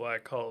 and the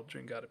Black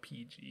Cauldron got a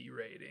PG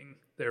rating.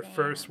 Their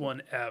first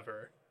one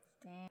ever.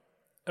 Damn.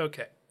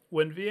 Okay.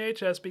 When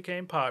VHS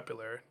became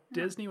popular,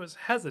 Disney was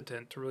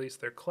hesitant to release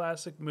their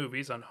classic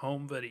movies on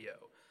home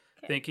video,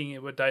 thinking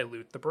it would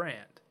dilute the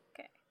brand.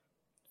 Okay.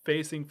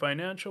 Facing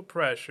financial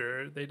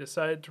pressure, they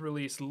decided to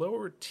release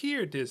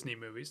lower-tier Disney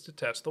movies to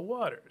test the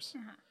waters.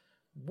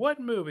 What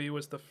movie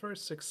was the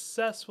first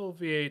successful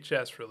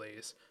VHS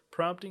release,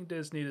 prompting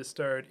Disney to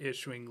start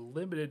issuing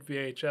limited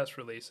VHS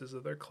releases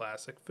of their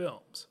classic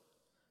films?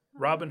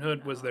 Robin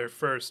Hood was their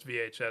first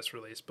VHS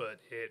release, but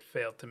it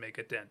failed to make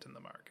a dent in the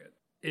market.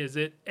 Is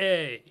it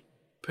A,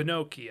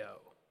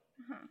 Pinocchio,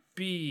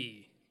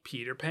 B,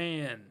 Peter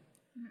Pan,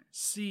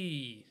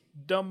 C,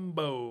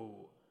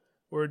 Dumbo,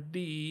 or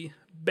D,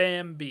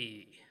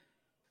 Bambi?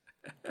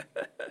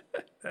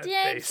 That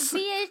face.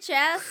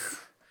 VHS.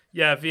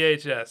 Yeah,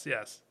 VHS,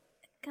 yes.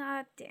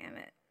 God damn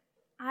it.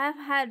 I've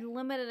had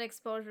limited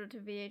exposure to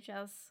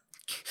VHS.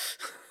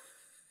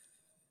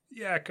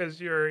 Yeah, because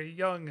you're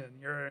young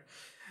and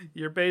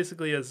you're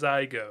basically a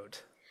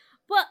zygote.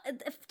 Well,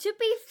 to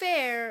be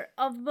fair,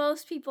 of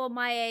most people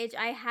my age,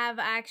 I have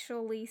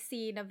actually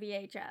seen a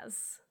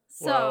VHS.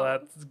 So Well,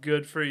 that's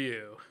good for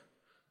you.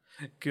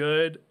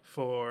 Good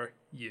for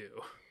you.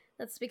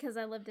 that's because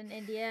I lived in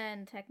India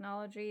and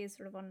technology is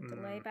sort of on a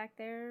delay back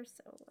there.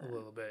 So A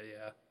little bit,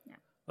 yeah. Yeah.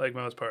 Like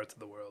most parts of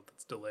the world,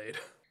 it's delayed.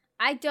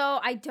 I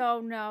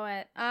don't know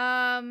it.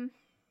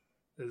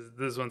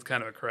 This one's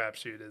kind of a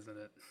crapshoot, isn't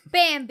it?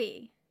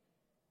 Bambi.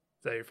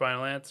 Is that your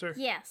final answer?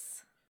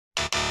 Yes.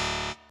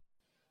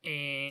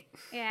 Eh.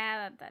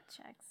 Yeah, that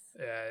checks.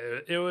 Yeah,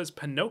 it was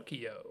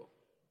Pinocchio.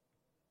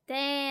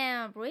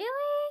 Damn, really?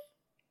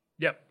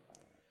 Yep.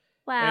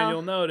 Wow. And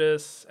you'll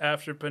notice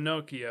after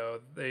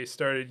Pinocchio, they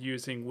started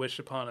using Wish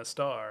Upon a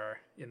Star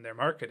in their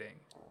marketing.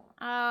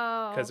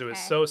 Oh, Because it was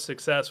okay. so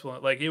successful.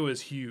 Like, it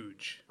was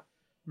huge.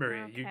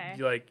 Maria,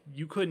 Okay.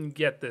 you couldn't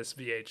get this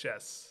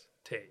VHS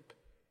tape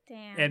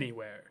Damn.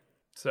 anywhere.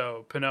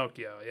 So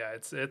Pinocchio, yeah,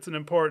 it's an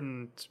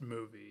important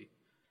movie.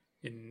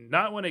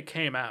 Not when it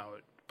came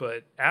out,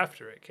 but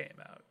after it came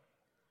out,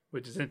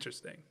 which is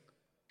interesting.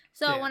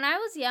 So Yeah. when I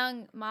was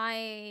young,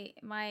 my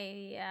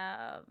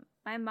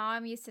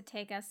mom used to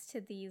take us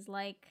to these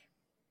like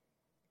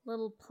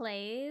little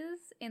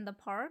plays in the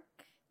park.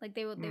 Like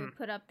they would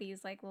put up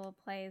these like little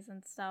plays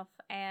and stuff,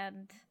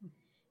 and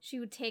she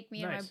would take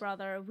me and my Nice.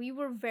 brother. We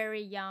were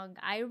very young.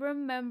 I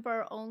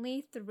remember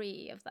only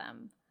 3 of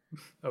them.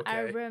 Okay. I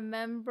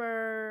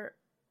remember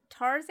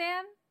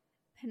Tarzan,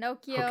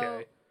 Pinocchio,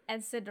 Okay.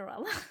 and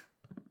Cinderella.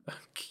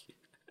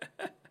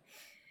 Okay.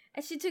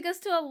 And she took us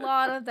to a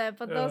lot of them,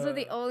 but those are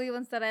the only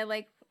ones that I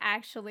like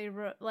actually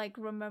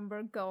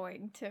remember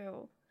going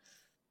to.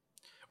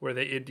 Were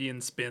they Indian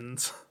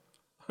spins?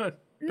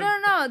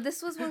 No.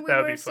 This was when we That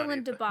would were be still funny,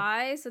 in but-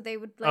 Dubai, so they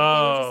would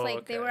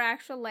like they were okay.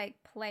 actual like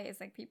plays,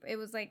 like people. It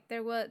was like they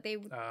would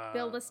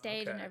build a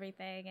stage and okay.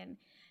 everything, and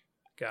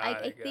Got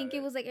I think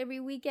it was like every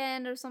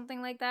weekend or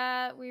something like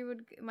that.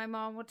 My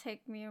mom would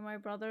take me and my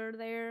brother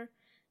there,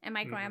 and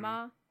my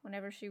grandma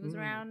whenever she was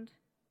around.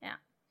 Yeah.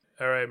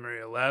 All right,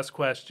 Maria, last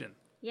question.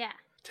 Yeah.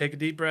 Take a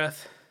deep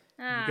breath.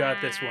 You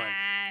got this one.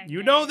 You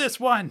Okay. know this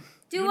one.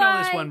 Do you know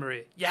this I? one,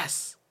 Maria.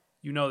 Yes.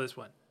 You know this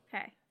one.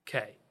 Okay.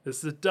 Okay. This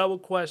is a double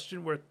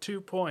question worth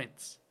 2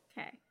 points.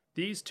 Okay.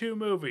 These 2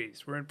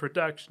 movies were in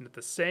production at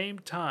the same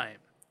time.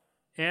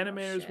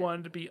 Animators shit.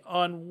 wanted to be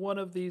on one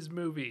of these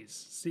movies,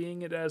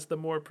 seeing it as the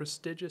more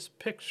prestigious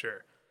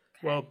picture,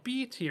 while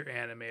B-tier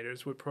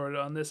animators would put it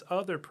on this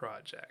other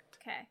project.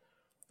 Okay.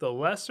 The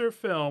lesser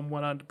film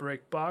went on to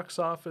break box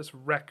office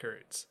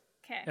records,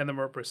 Okay. and the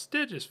more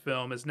prestigious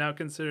film is now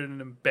considered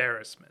an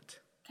embarrassment.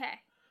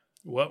 Okay.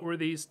 What were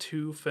these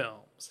 2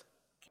 films?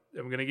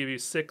 I'm going to give you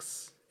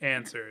 6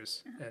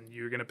 answers, and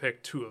you're going to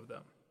pick 2 of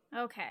them.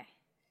 Okay.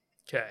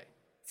 Okay.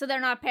 So they're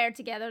not paired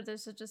together.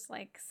 There's just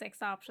like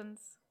 6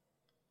 options.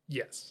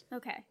 Yes.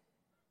 Okay.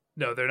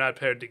 No, they're not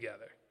paired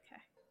together.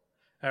 Okay.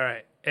 All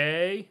right.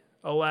 A,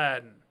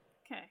 Aladdin.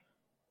 Okay.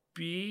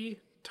 B,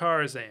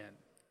 Tarzan.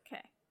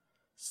 Okay.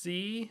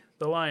 C,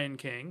 The Lion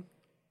King.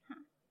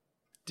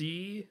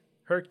 D,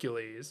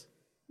 Hercules.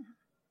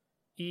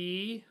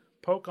 E,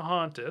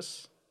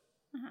 Pocahontas.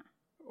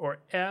 Or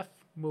F,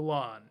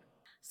 Mulan.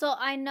 So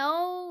I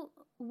know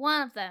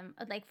one of them,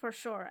 like for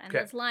sure, and Okay.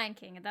 that's Lion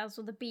King, and that's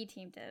what the B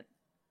team did.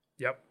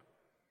 Yep.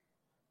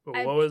 But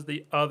I'm what was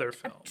the other I'm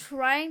film?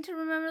 trying to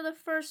remember the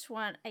first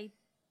one. I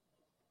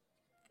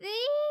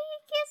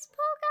think it's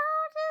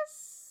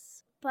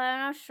Pocahontas, but I'm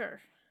not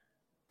sure.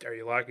 Are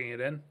you locking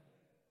it in?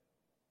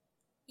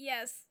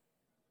 Yes.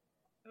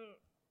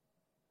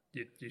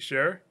 You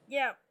sure?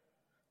 Yep.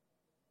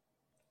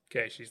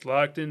 Okay, she's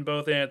locked in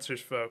both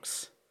answers,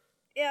 folks.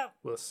 Yep.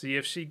 We'll see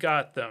if she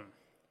got them.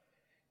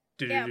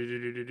 Yep.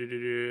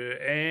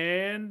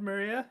 And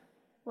Maria,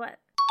 What?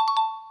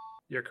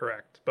 you're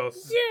correct. Both.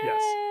 Yay!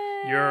 Yes,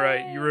 you're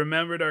right. You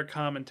remembered our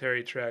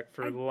commentary track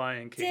for The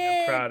Lion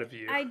King. I'm proud of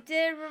you. I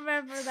did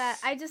remember that.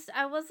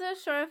 I wasn't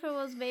sure if it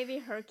was maybe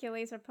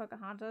Hercules or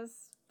Pocahontas,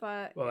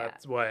 but Well, yeah.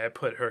 that's why I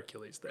put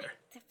Hercules there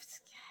I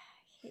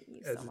hate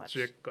you as so a much.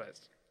 trick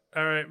question.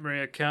 All right,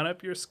 Maria, count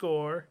up your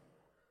score.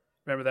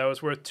 Remember, that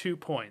was worth 2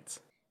 points.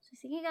 So I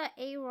think I got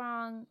 8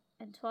 wrong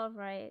and 12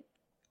 right.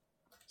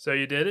 So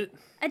you did it?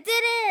 I did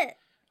it!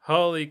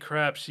 Holy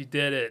crap, she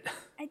did it.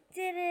 I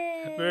did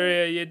it!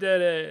 Maria, you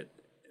did it.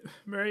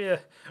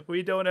 Maria,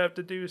 we don't have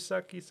to do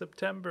Sucky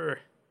September.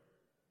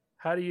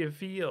 How do you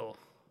feel?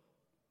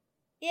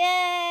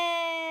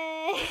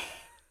 Yay!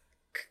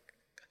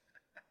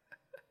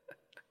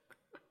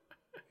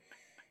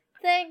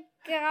 Thank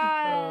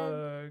God.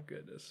 Oh,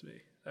 goodness me.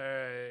 All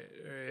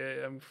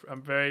right.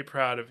 I'm very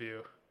proud of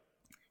you.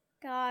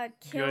 God,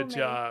 kill me. Good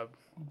job.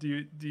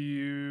 Do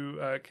you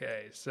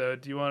okay, so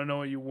do you want to know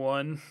what you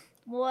won?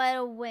 What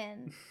a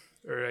win.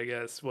 Or I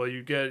guess, well,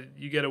 you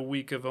get a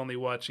week of only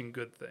watching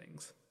good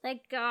things.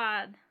 Thank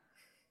God.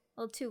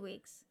 Well, 2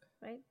 weeks,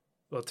 right?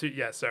 Well, 2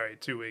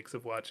 weeks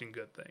of watching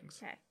good things.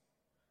 Okay.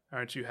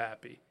 Aren't you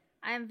happy?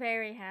 I am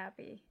very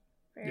happy.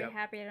 Very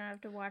happy I don't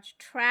have to watch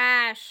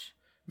trash.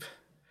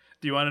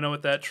 Do you want to know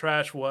what that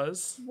trash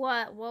was?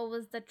 What? What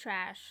was the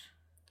trash?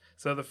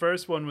 So the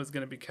first one was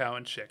going to be Cow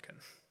and Chicken.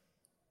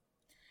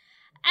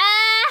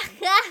 Ah!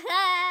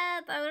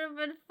 That would have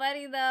been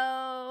funny,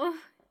 though.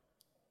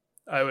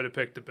 I would have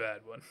picked a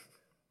bad one.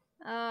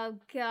 Oh,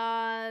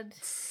 God.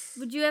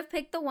 Would you have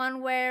picked the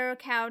one where a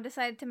cow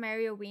decided to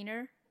marry a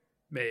wiener?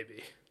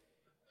 Maybe.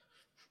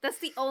 That's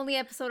the only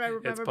episode I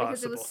remember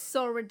because it was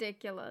possible. so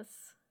ridiculous.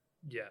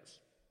 Yes.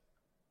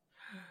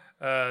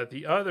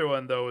 The other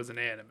one, though, was an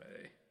anime.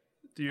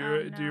 Do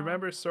you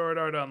remember Sword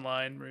Art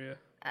Online, Maria?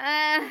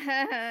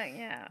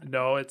 Yeah.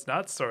 No, it's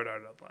not Sword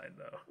Art Online,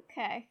 though.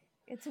 Okay.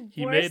 It's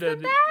worse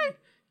than that?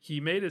 He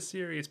made a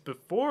series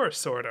before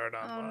Sword Art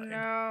Online.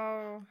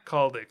 Oh, no.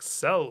 Called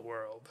Excel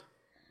World.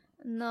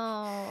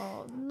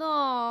 No.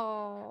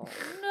 No.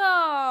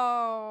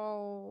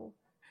 No.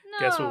 No.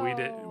 Guess what we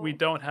did? We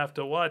don't have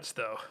to watch,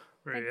 though,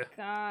 Maria. Thank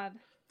God.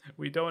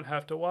 We don't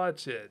have to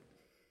watch it.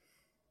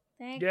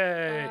 Thank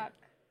Yay. God.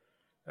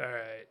 All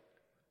right.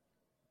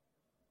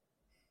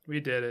 We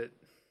did it.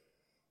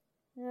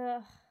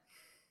 Ugh.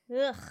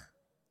 Ugh.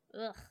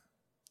 Ugh.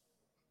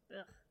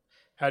 Ugh.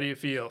 How do you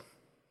feel?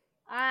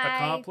 I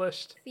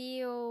Accomplished?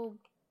 feel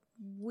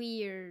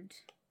weird.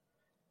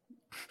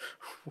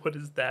 What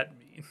does that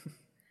mean?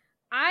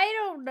 I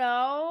don't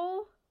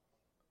know.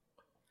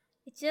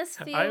 It just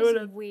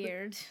feels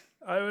weird.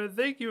 I would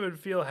think you would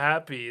feel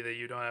happy that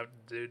you don't have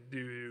to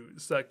do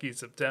Sucky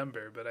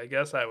September, but I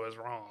guess I was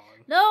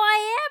wrong. No,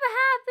 I am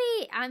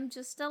happy. I'm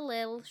just a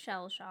little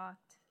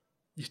shell-shocked.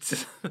 You're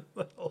just a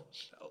little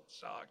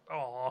shell-shocked.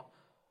 Aw.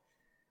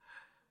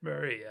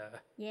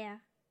 Maria. Yeah.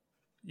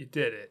 You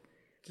did it.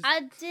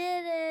 I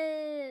did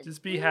it.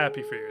 Just be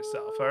happy for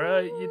yourself, all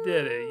right? You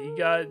did it.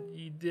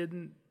 You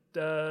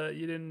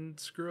didn't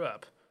screw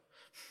up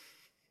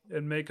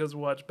and make us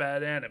watch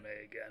bad anime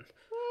again.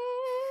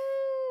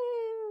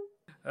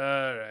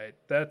 All right,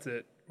 that's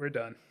it. We're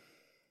done.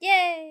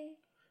 Yay.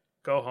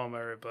 Go home,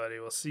 everybody.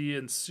 We'll see you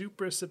in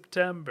Super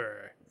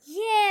September.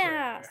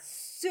 Yeah. We're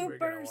Super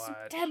gonna watch.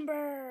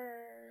 September.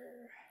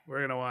 We're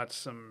going to watch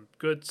some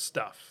good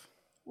stuff.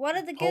 What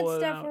are the Pull good it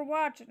stuff out. we're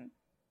watching?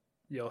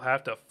 You'll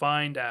have to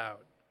find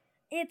out.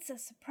 It's a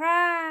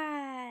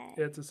surprise.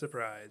 It's a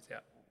surprise,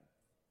 yeah.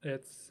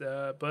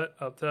 But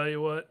I'll tell you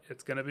what,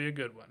 it's going to be a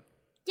good one.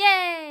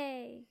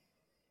 Yay.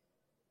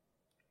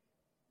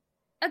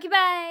 Okay,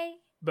 bye.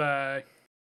 Bye.